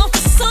yourself to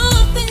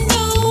something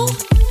new.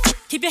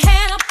 Keep your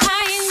head up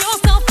high in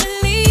yourself,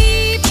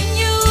 believe in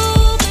you,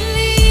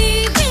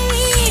 believe.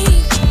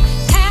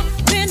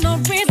 Having a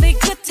really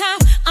good time,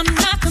 I'm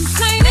not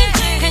complaining.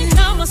 And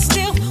I'ma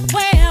still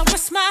wear a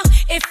smile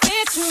if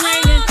it's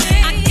raining.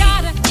 I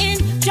gotta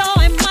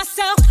enjoy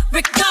myself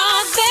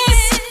regardless.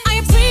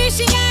 I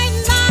appreciate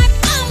life,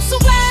 I'm so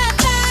glad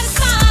that it's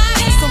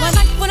mine. So I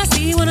like when I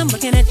see when I'm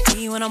looking at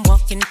me, when I'm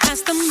walking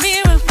past the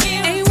mirror.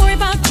 Ain't worried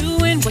about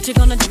doing what you're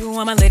gonna do,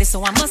 I'm a lady,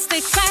 so I must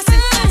stay classy.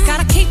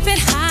 Gotta keep it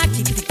high,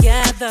 keep it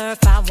together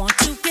if I want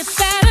to get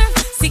better.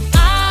 See,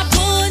 I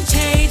wouldn't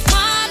change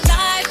my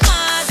life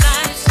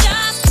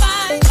just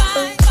fine,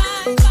 fine,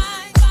 fine,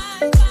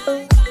 fine,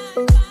 fine, fine,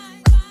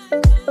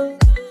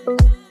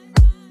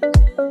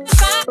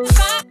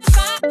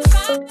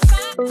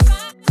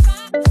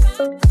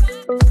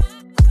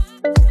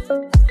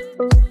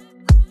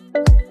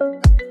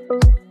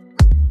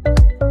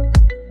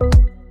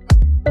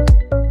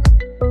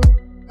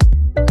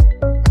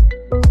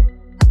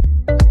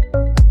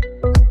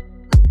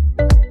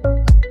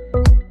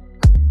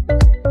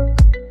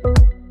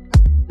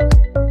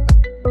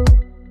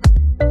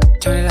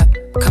 Turn it up,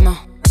 come on.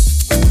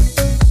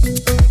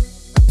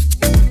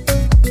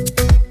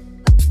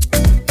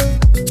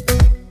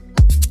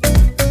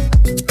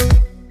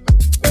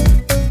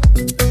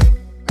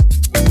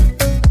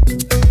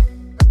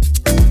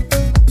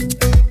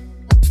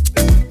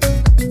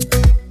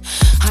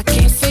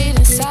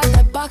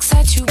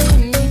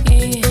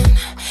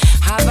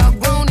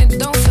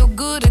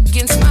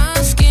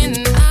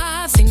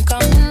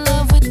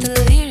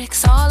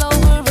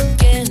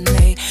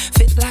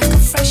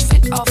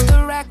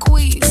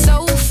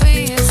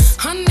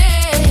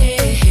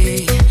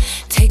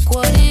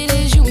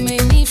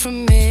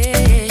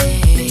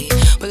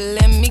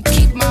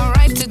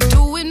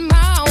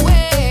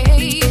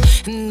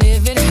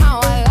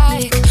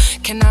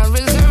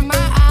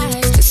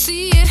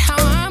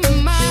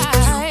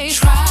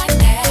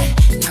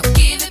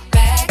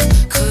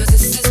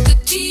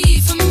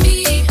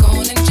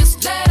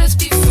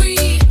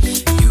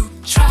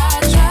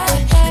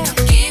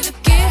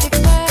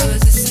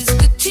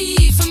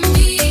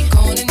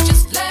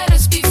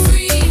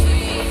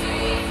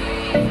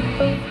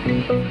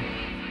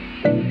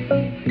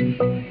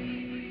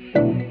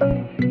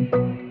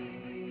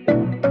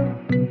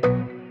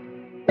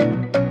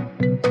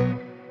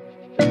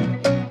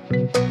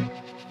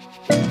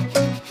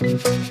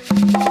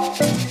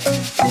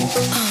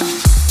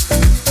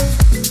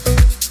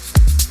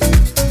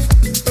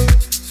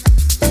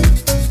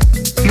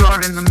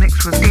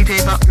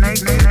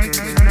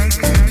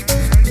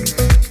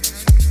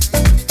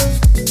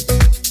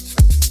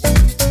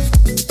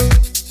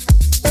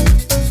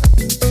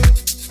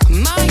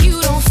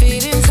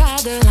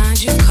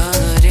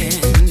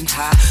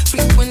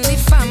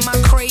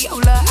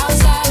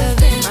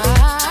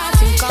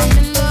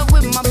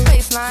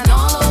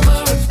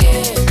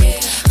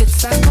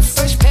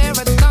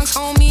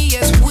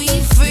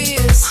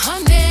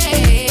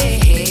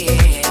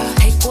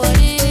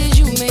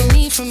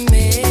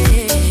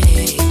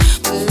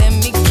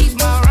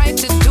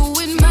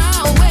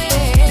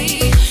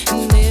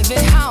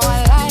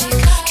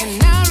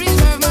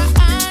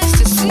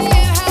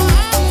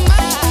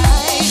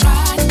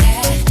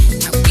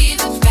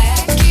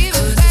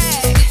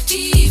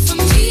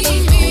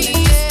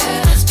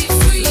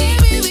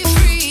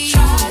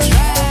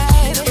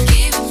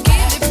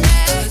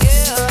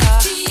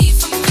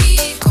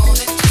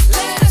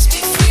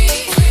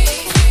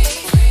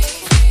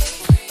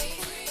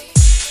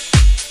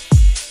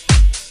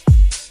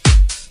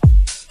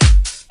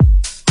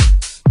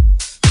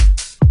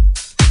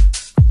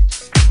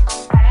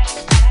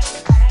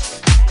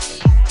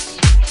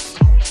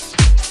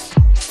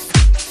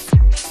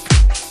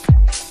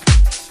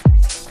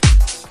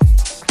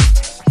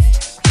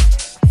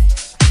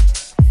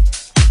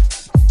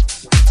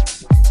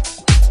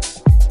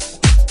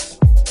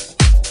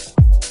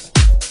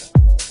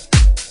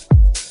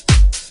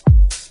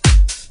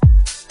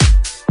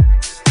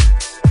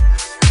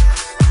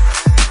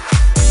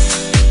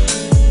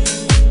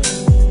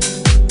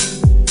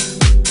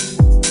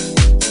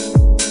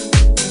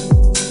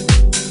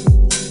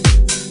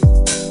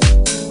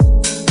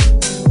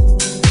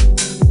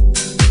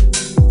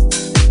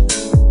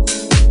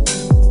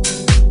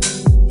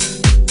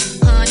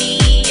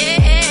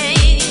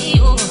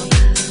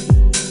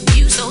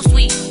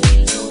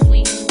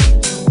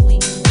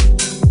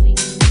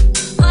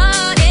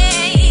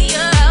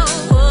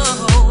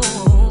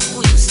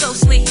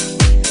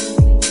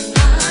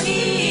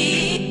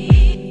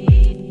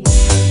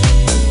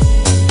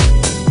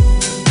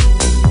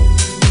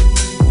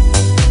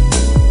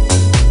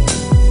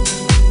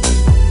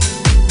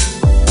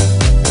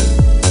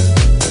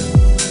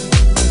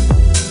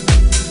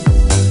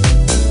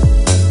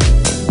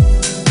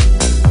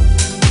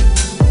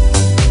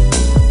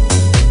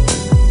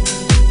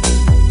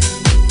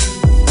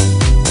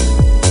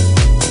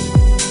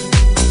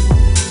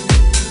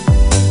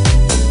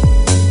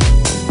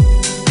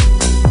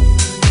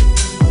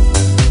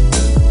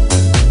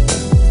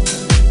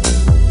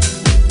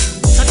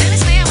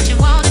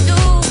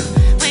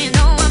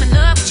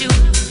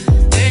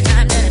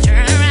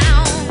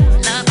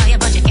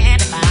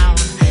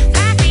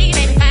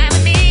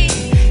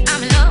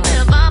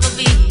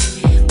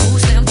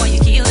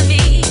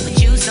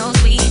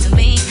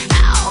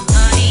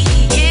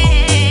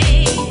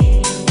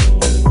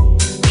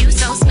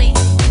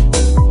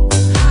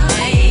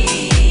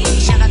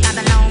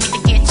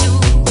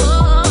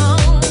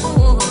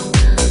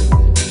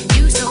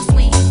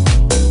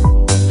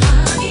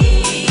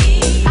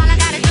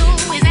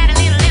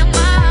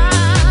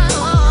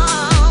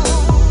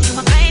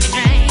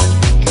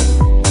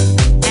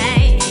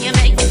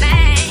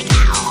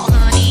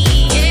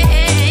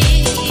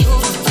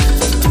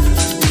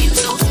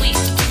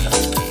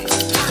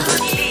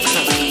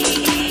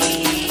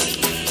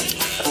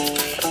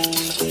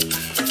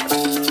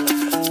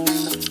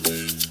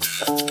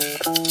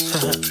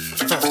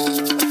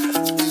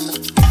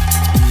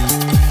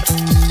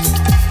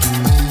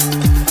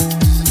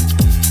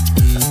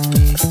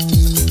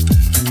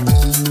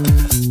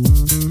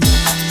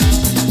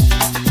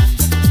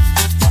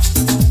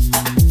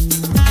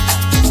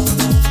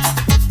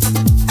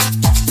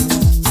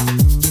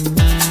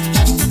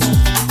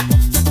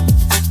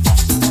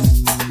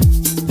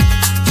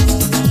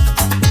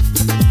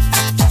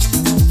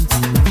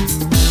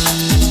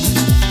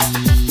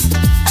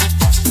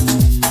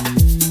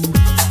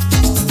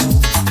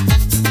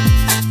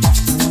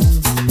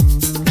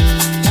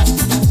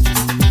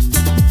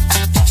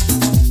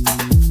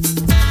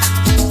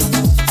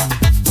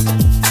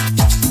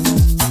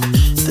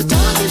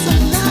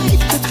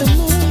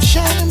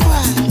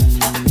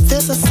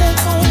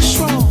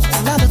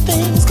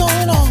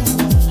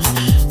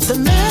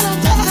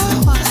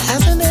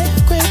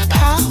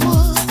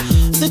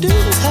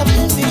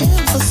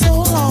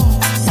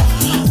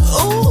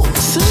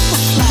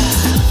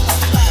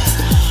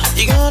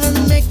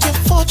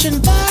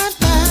 fortune, bye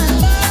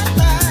bye.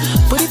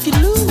 But if you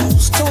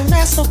lose, don't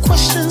ask no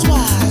questions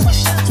why.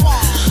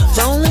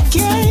 The only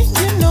game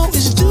you know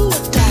is do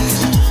or die.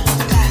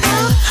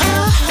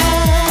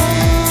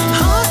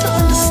 Hard to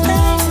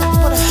understand,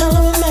 but a hell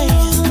of a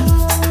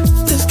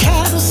man. This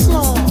cat was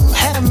slow,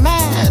 had a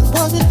mind,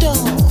 wasn't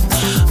dumb.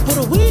 But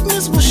a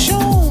weakness was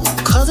shown,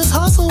 cause his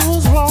hustle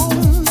was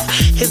wrong.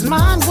 His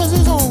mind was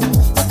his own,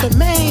 but the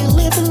man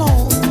lived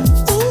alone.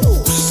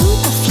 Ooh,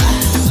 super fly.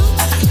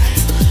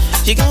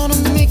 You're gonna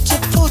make your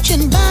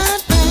fortune bye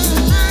bye.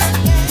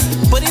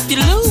 But if you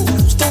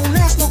lose, don't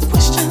ask no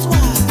questions why.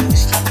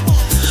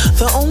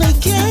 The only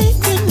game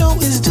you know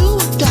is do or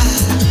die.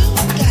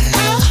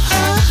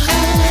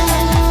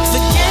 The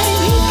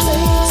game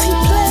he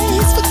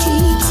plays for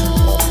keeps.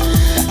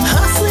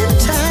 Hustling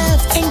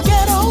times and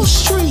ghetto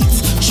streets.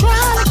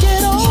 Trying to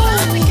get over.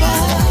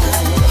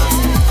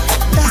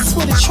 That's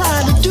what he's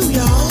trying to do,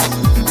 y'all.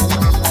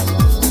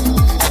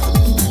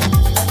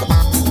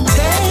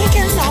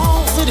 Taking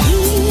all that he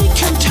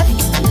can take.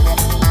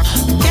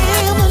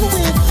 Gambling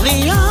with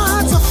the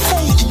odds of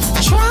fate.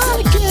 Trying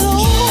to get over.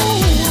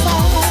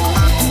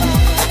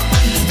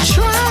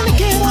 Trying to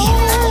get over.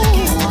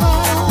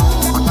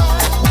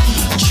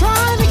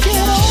 Trying to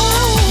get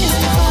over.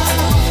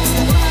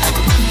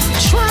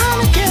 Trying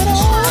to get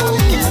over.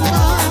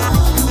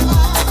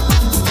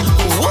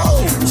 Whoa,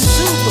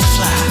 super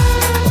fly.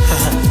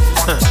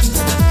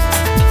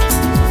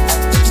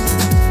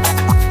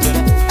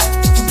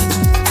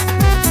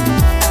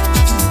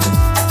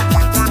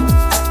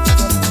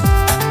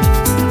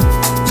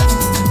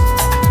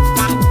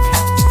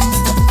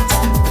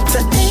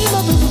 The aim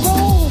of his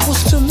role was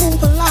to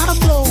move a lot of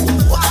blow.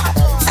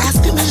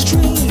 Ask him his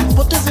dream,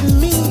 what does it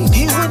mean?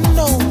 He wouldn't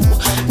know.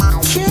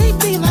 Can't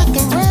be like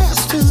the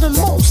rest, is the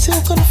most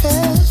he'll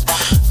confess.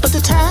 But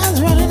the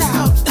time's running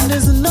out and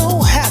there's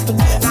no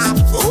happiness.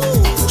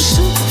 Ooh,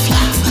 super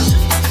fly.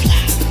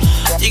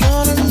 You're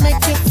gonna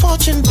make your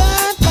fortune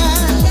bye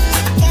bye.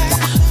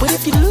 But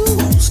if you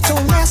lose,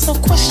 don't ask no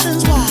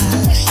questions why.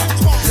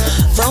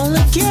 The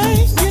only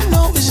game you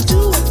know is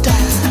do or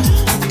die.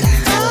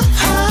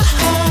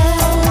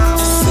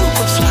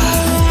 Super fly.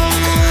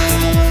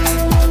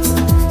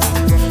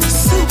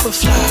 Super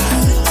fly.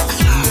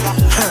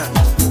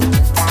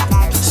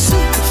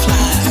 Super fly. Super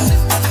fly.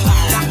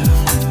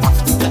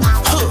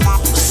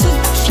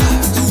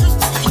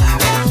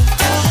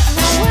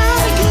 Try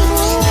to get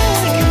over.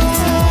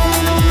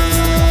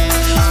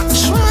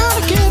 Try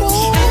to get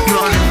over. You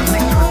are in the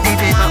mix with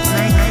DJ16.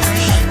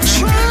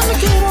 Trying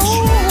to get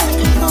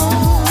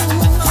over.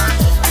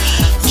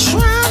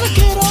 Trying to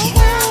get over.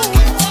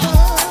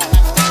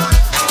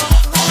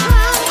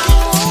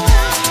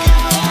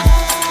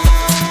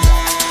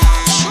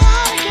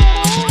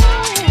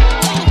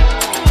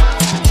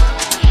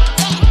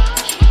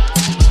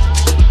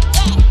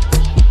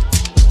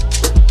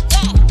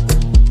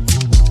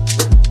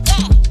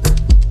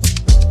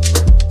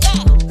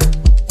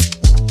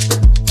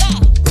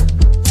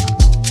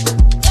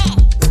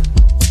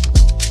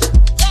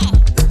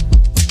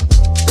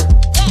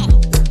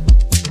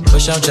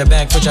 Push out your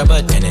back, put your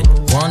butt in it.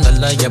 Wanna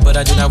love ya, but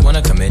I do not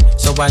wanna commit.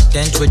 So I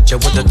then twitch ya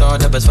with the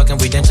thought of us fucking.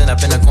 We dancing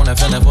up in the corner,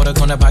 feeling for the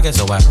corner pocket.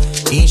 So I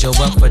ease you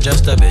up for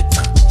just a bit.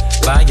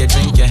 Buy your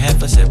drink, you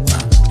have a sip.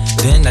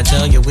 Then I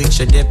tell you we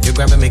should dip. You're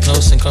grabbing me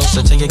close and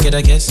closer till you get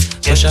a kiss.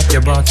 Push up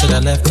your bra to the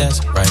left,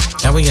 that's right.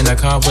 Now we in the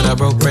car with a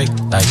broke brake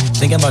light.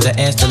 Thinking about the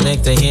ass, the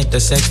leg, the hit, the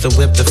sex, the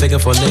whip, the figure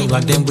for leg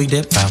lock. Then we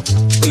dip out.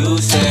 You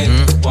say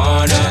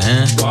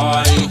wanna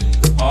party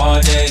all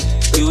day.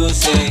 You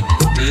say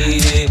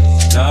need it,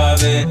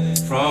 love it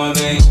from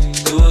me.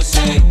 You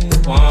say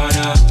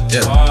wanna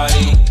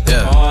party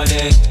all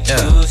day.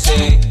 You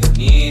say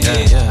need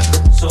it.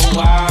 So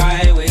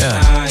why waste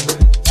time?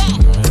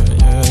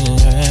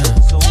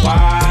 So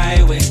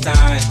why waste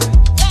time?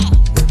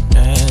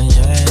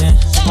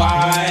 So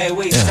why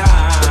waste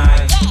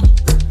time?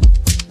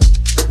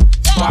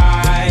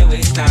 Why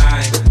waste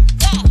time?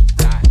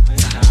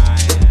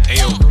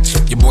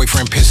 Your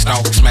boyfriend pissed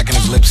off, smacking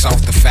his lips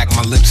off. The fact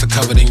my lips are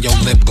covered in your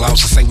lip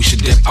gloss. I say we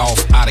should dip off,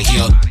 out of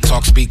here.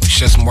 Talk, speak,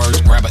 share some words,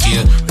 grab a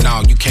ear.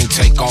 No, you can't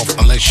take off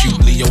unless you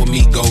Leo or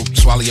me go.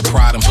 Swallow your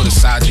pride and put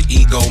aside your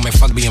ego. Man,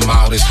 fuck being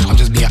modest, I'm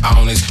just being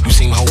honest. You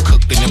seem whole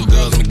cooked in them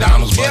girls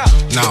McDonald's, but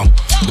no,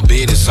 the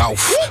bid is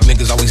off.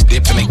 Niggas always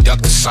dip and they duck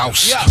the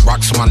sauce.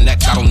 Rocks on my neck,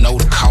 I don't know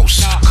the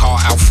cost. Car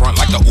out front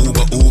like the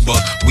Uber.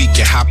 We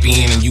can hop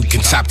in and you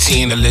can top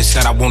 10 the list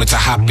that I wanted to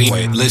hop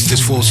in. List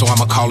is full, so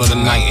I'ma call it a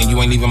night. And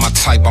you ain't even my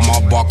type, I'm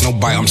all bark, no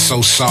bite, I'm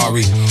so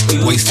sorry.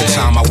 Wasted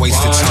time, I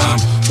wasted time.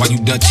 While you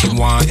Dutchy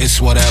wine,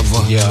 it's whatever.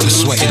 The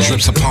sweat, it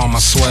drips upon my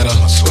sweater.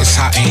 It's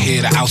hot in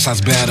here, the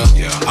outside's better.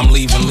 I'm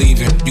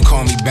leaving. You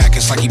call me back,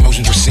 it's like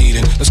emotions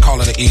receding. Let's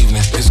call it an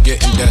evening, it's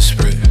getting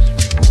desperate.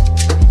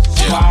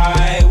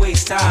 Why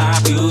waste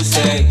time? You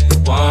say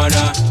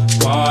wanna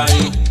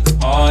party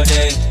all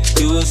day.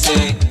 You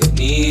say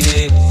need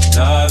it,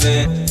 love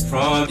it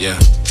from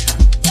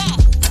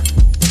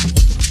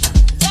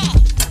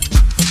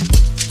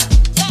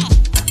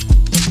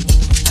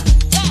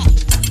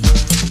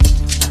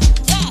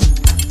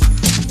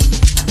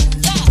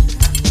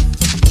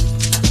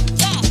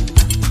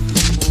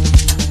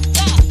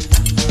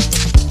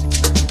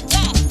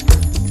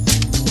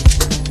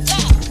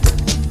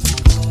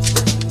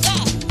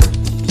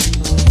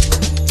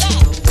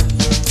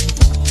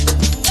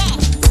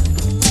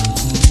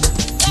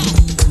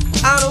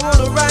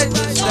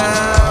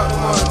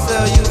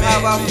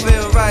how I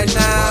feel right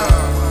now.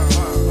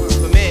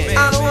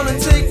 I don't wanna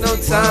take no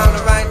time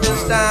to write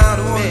this down.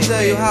 I wanna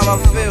tell you how I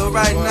feel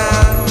right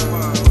now.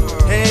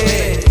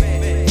 Hey,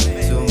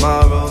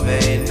 tomorrow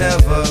may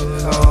never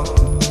come.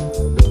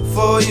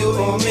 For you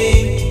or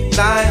me,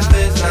 life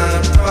is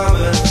not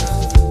promised.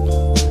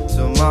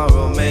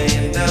 Tomorrow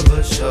may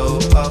never show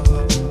up.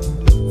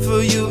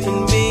 For you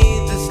and me,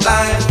 this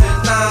life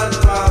is not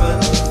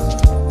promised.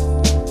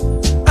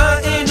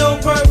 I ain't no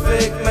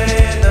perfect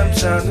man, I'm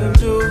trying to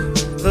do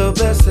the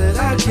best that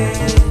I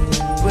can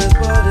with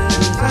what it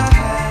is I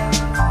have.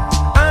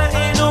 I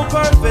ain't no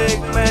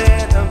perfect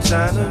man, I'm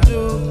trying to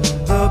do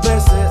the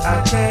best that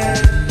I can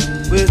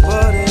with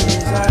what it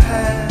is I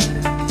have.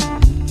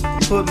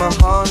 Put my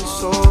heart and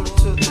soul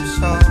into this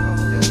song.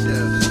 Yes,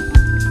 yes.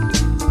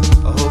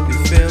 I hope you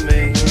feel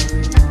me.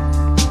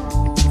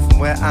 From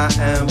where I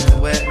am to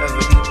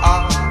wherever you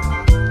are.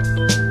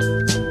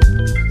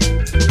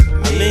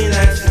 I mean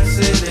that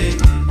sincerely.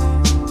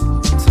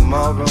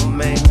 Tomorrow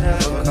may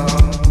never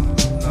come.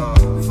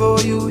 For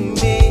you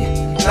and me,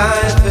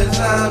 life is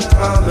not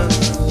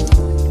promised.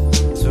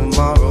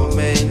 Tomorrow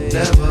may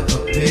never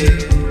appear.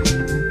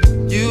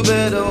 You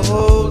better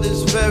hold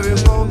this very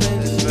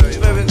moment. It's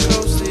very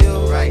close to you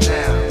right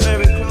now.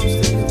 Very close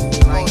to you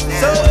right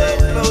now. So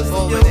close to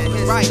you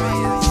right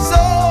now.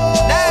 So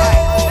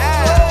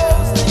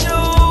close to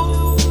you.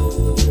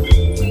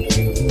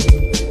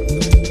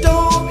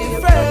 Don't be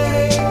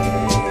afraid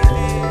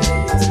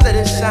to let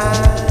it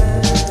shine.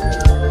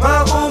 My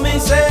homie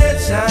said,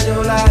 shine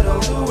your light on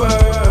the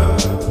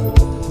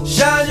world.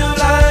 Shine your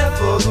light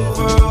for the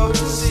world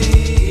to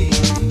see.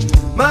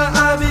 My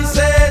Ives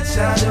said,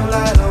 shine your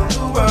light on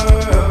the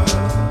world.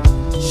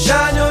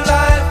 Shine your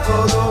light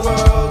for the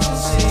world to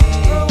see.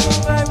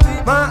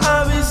 My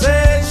Ives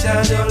said,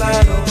 shine your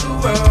light on the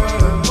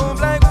world.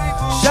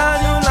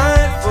 Shine your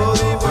light for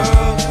the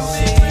world to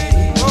see.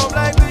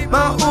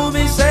 My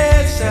homie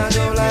said, shine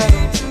your light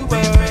on the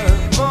world.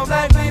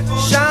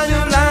 Shine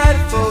your light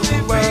for the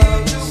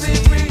world to see.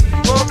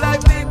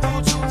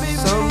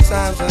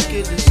 Sometimes I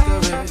get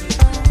discouraged.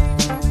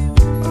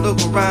 I look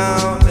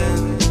around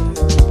and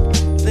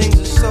things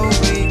are so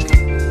weak.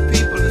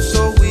 People are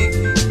so weak.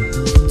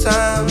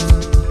 Sometimes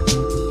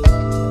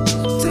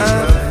I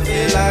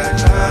feel like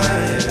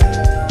crying.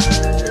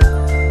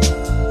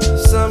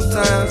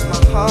 Sometimes my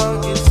heart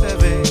gets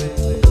heavy.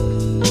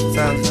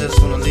 Sometimes I just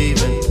wanna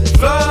leave and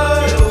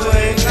fly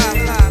away.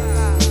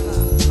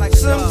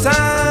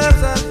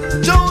 Sometimes I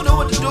don't know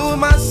what to do with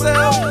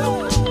myself.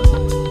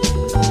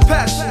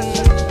 Passion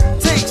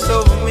takes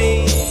over me.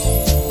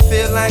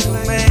 Feel like a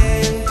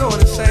man going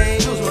insane.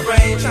 Lose my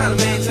brain, trying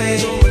to maintain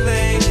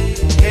everything.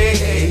 Hey,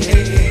 hey,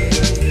 hey, hey.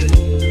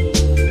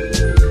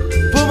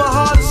 Put my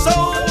heart and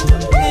soul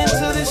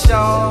into this,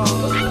 y'all.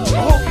 I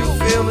hope you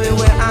feel me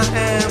where I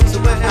am to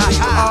wherever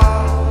you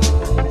are.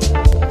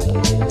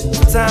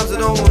 Sometimes I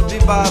don't wanna be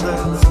bothered.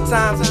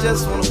 Sometimes I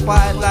just want a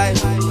quiet life.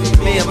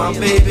 Me and my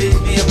babies,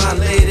 me and my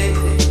lady.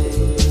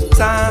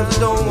 Sometimes I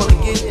don't wanna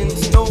get into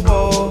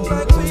snowball.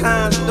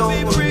 Sometimes I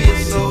don't wanna be a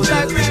soldier.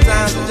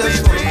 Sometimes I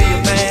just wanna be a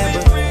man.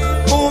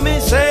 But homie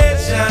said,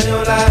 shine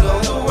your light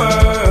on the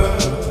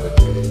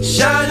world.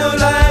 Shine your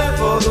light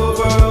for the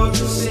world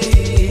to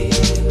see.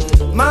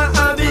 My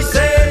Ives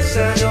said,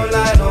 shine your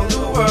light on the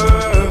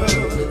world.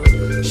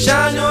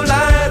 Shine your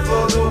light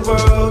for the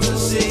world to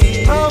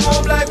see.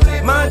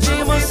 My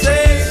dreamer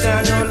said,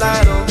 shine your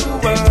light on the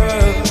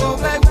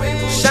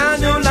world.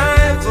 Shine your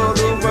light for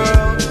the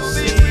world to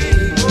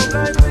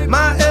see.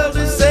 My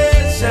elder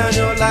said, shine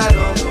your light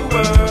on the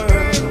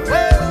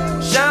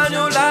world. Shine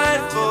your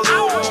light for the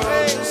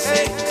world to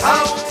see.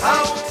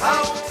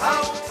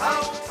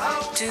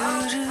 Do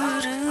do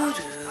do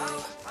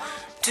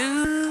do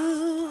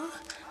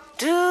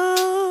do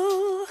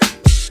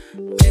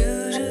do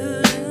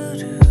do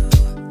do.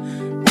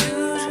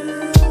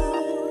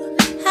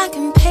 I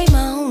can pay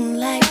my own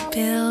light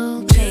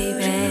bill,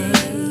 baby.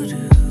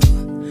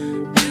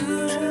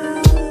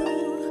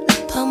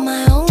 Put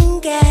my own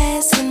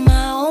gas in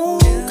my own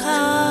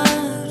car.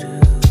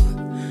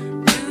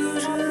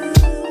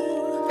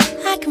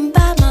 I can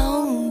buy my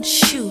own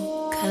shoe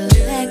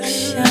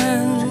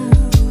collection.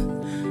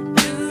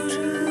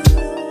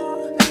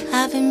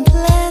 I've been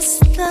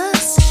blessed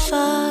thus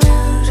far.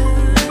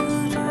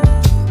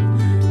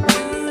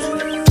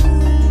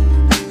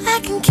 I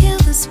can kill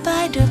the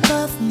spider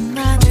above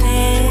my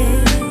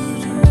bed.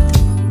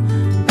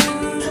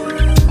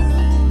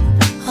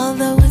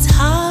 Although it's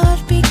hard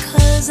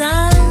because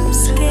I'm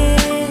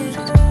scared.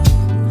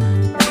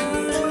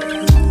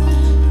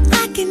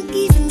 I can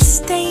even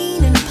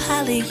stain and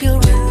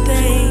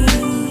polyurethane.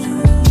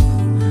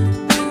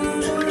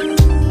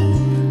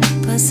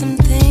 But some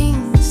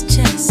things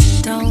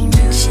just don't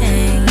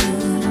change.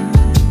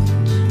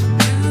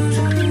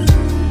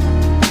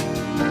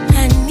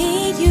 I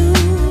need you,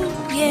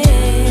 yeah.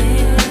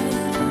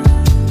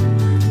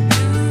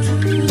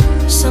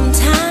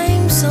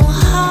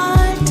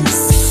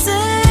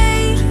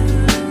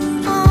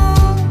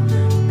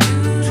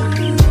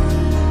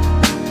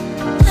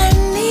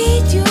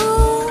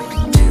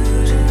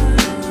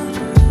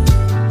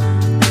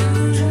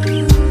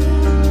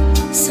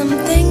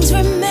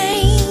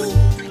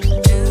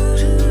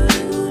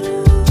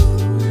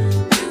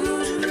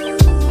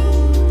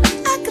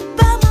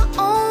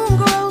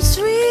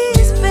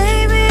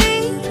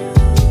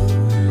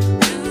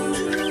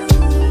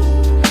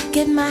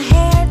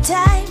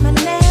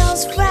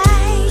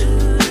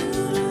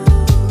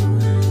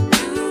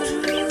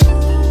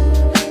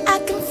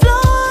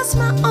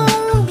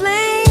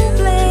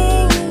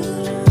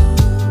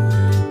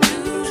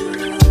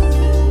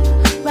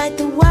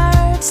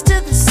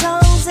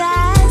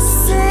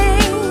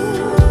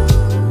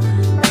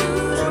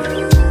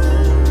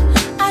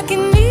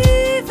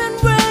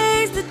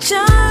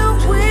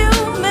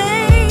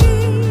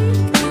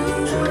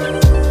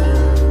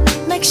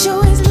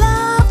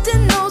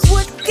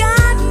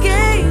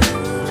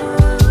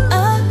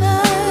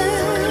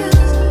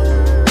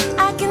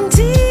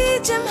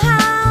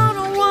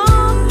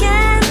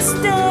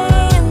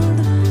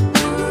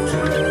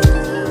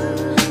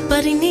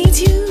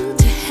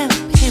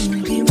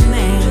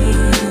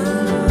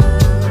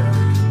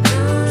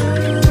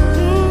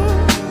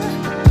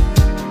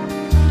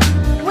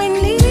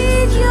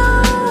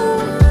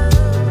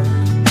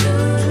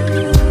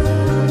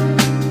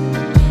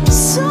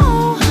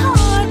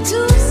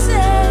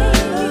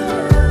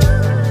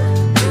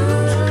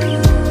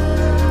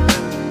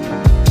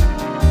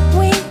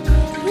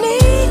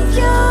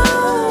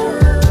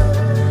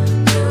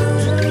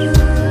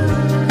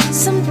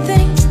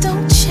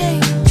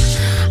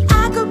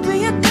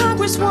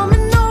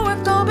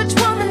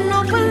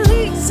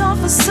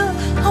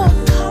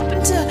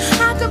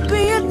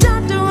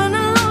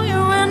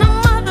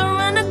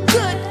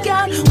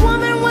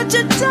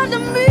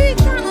 the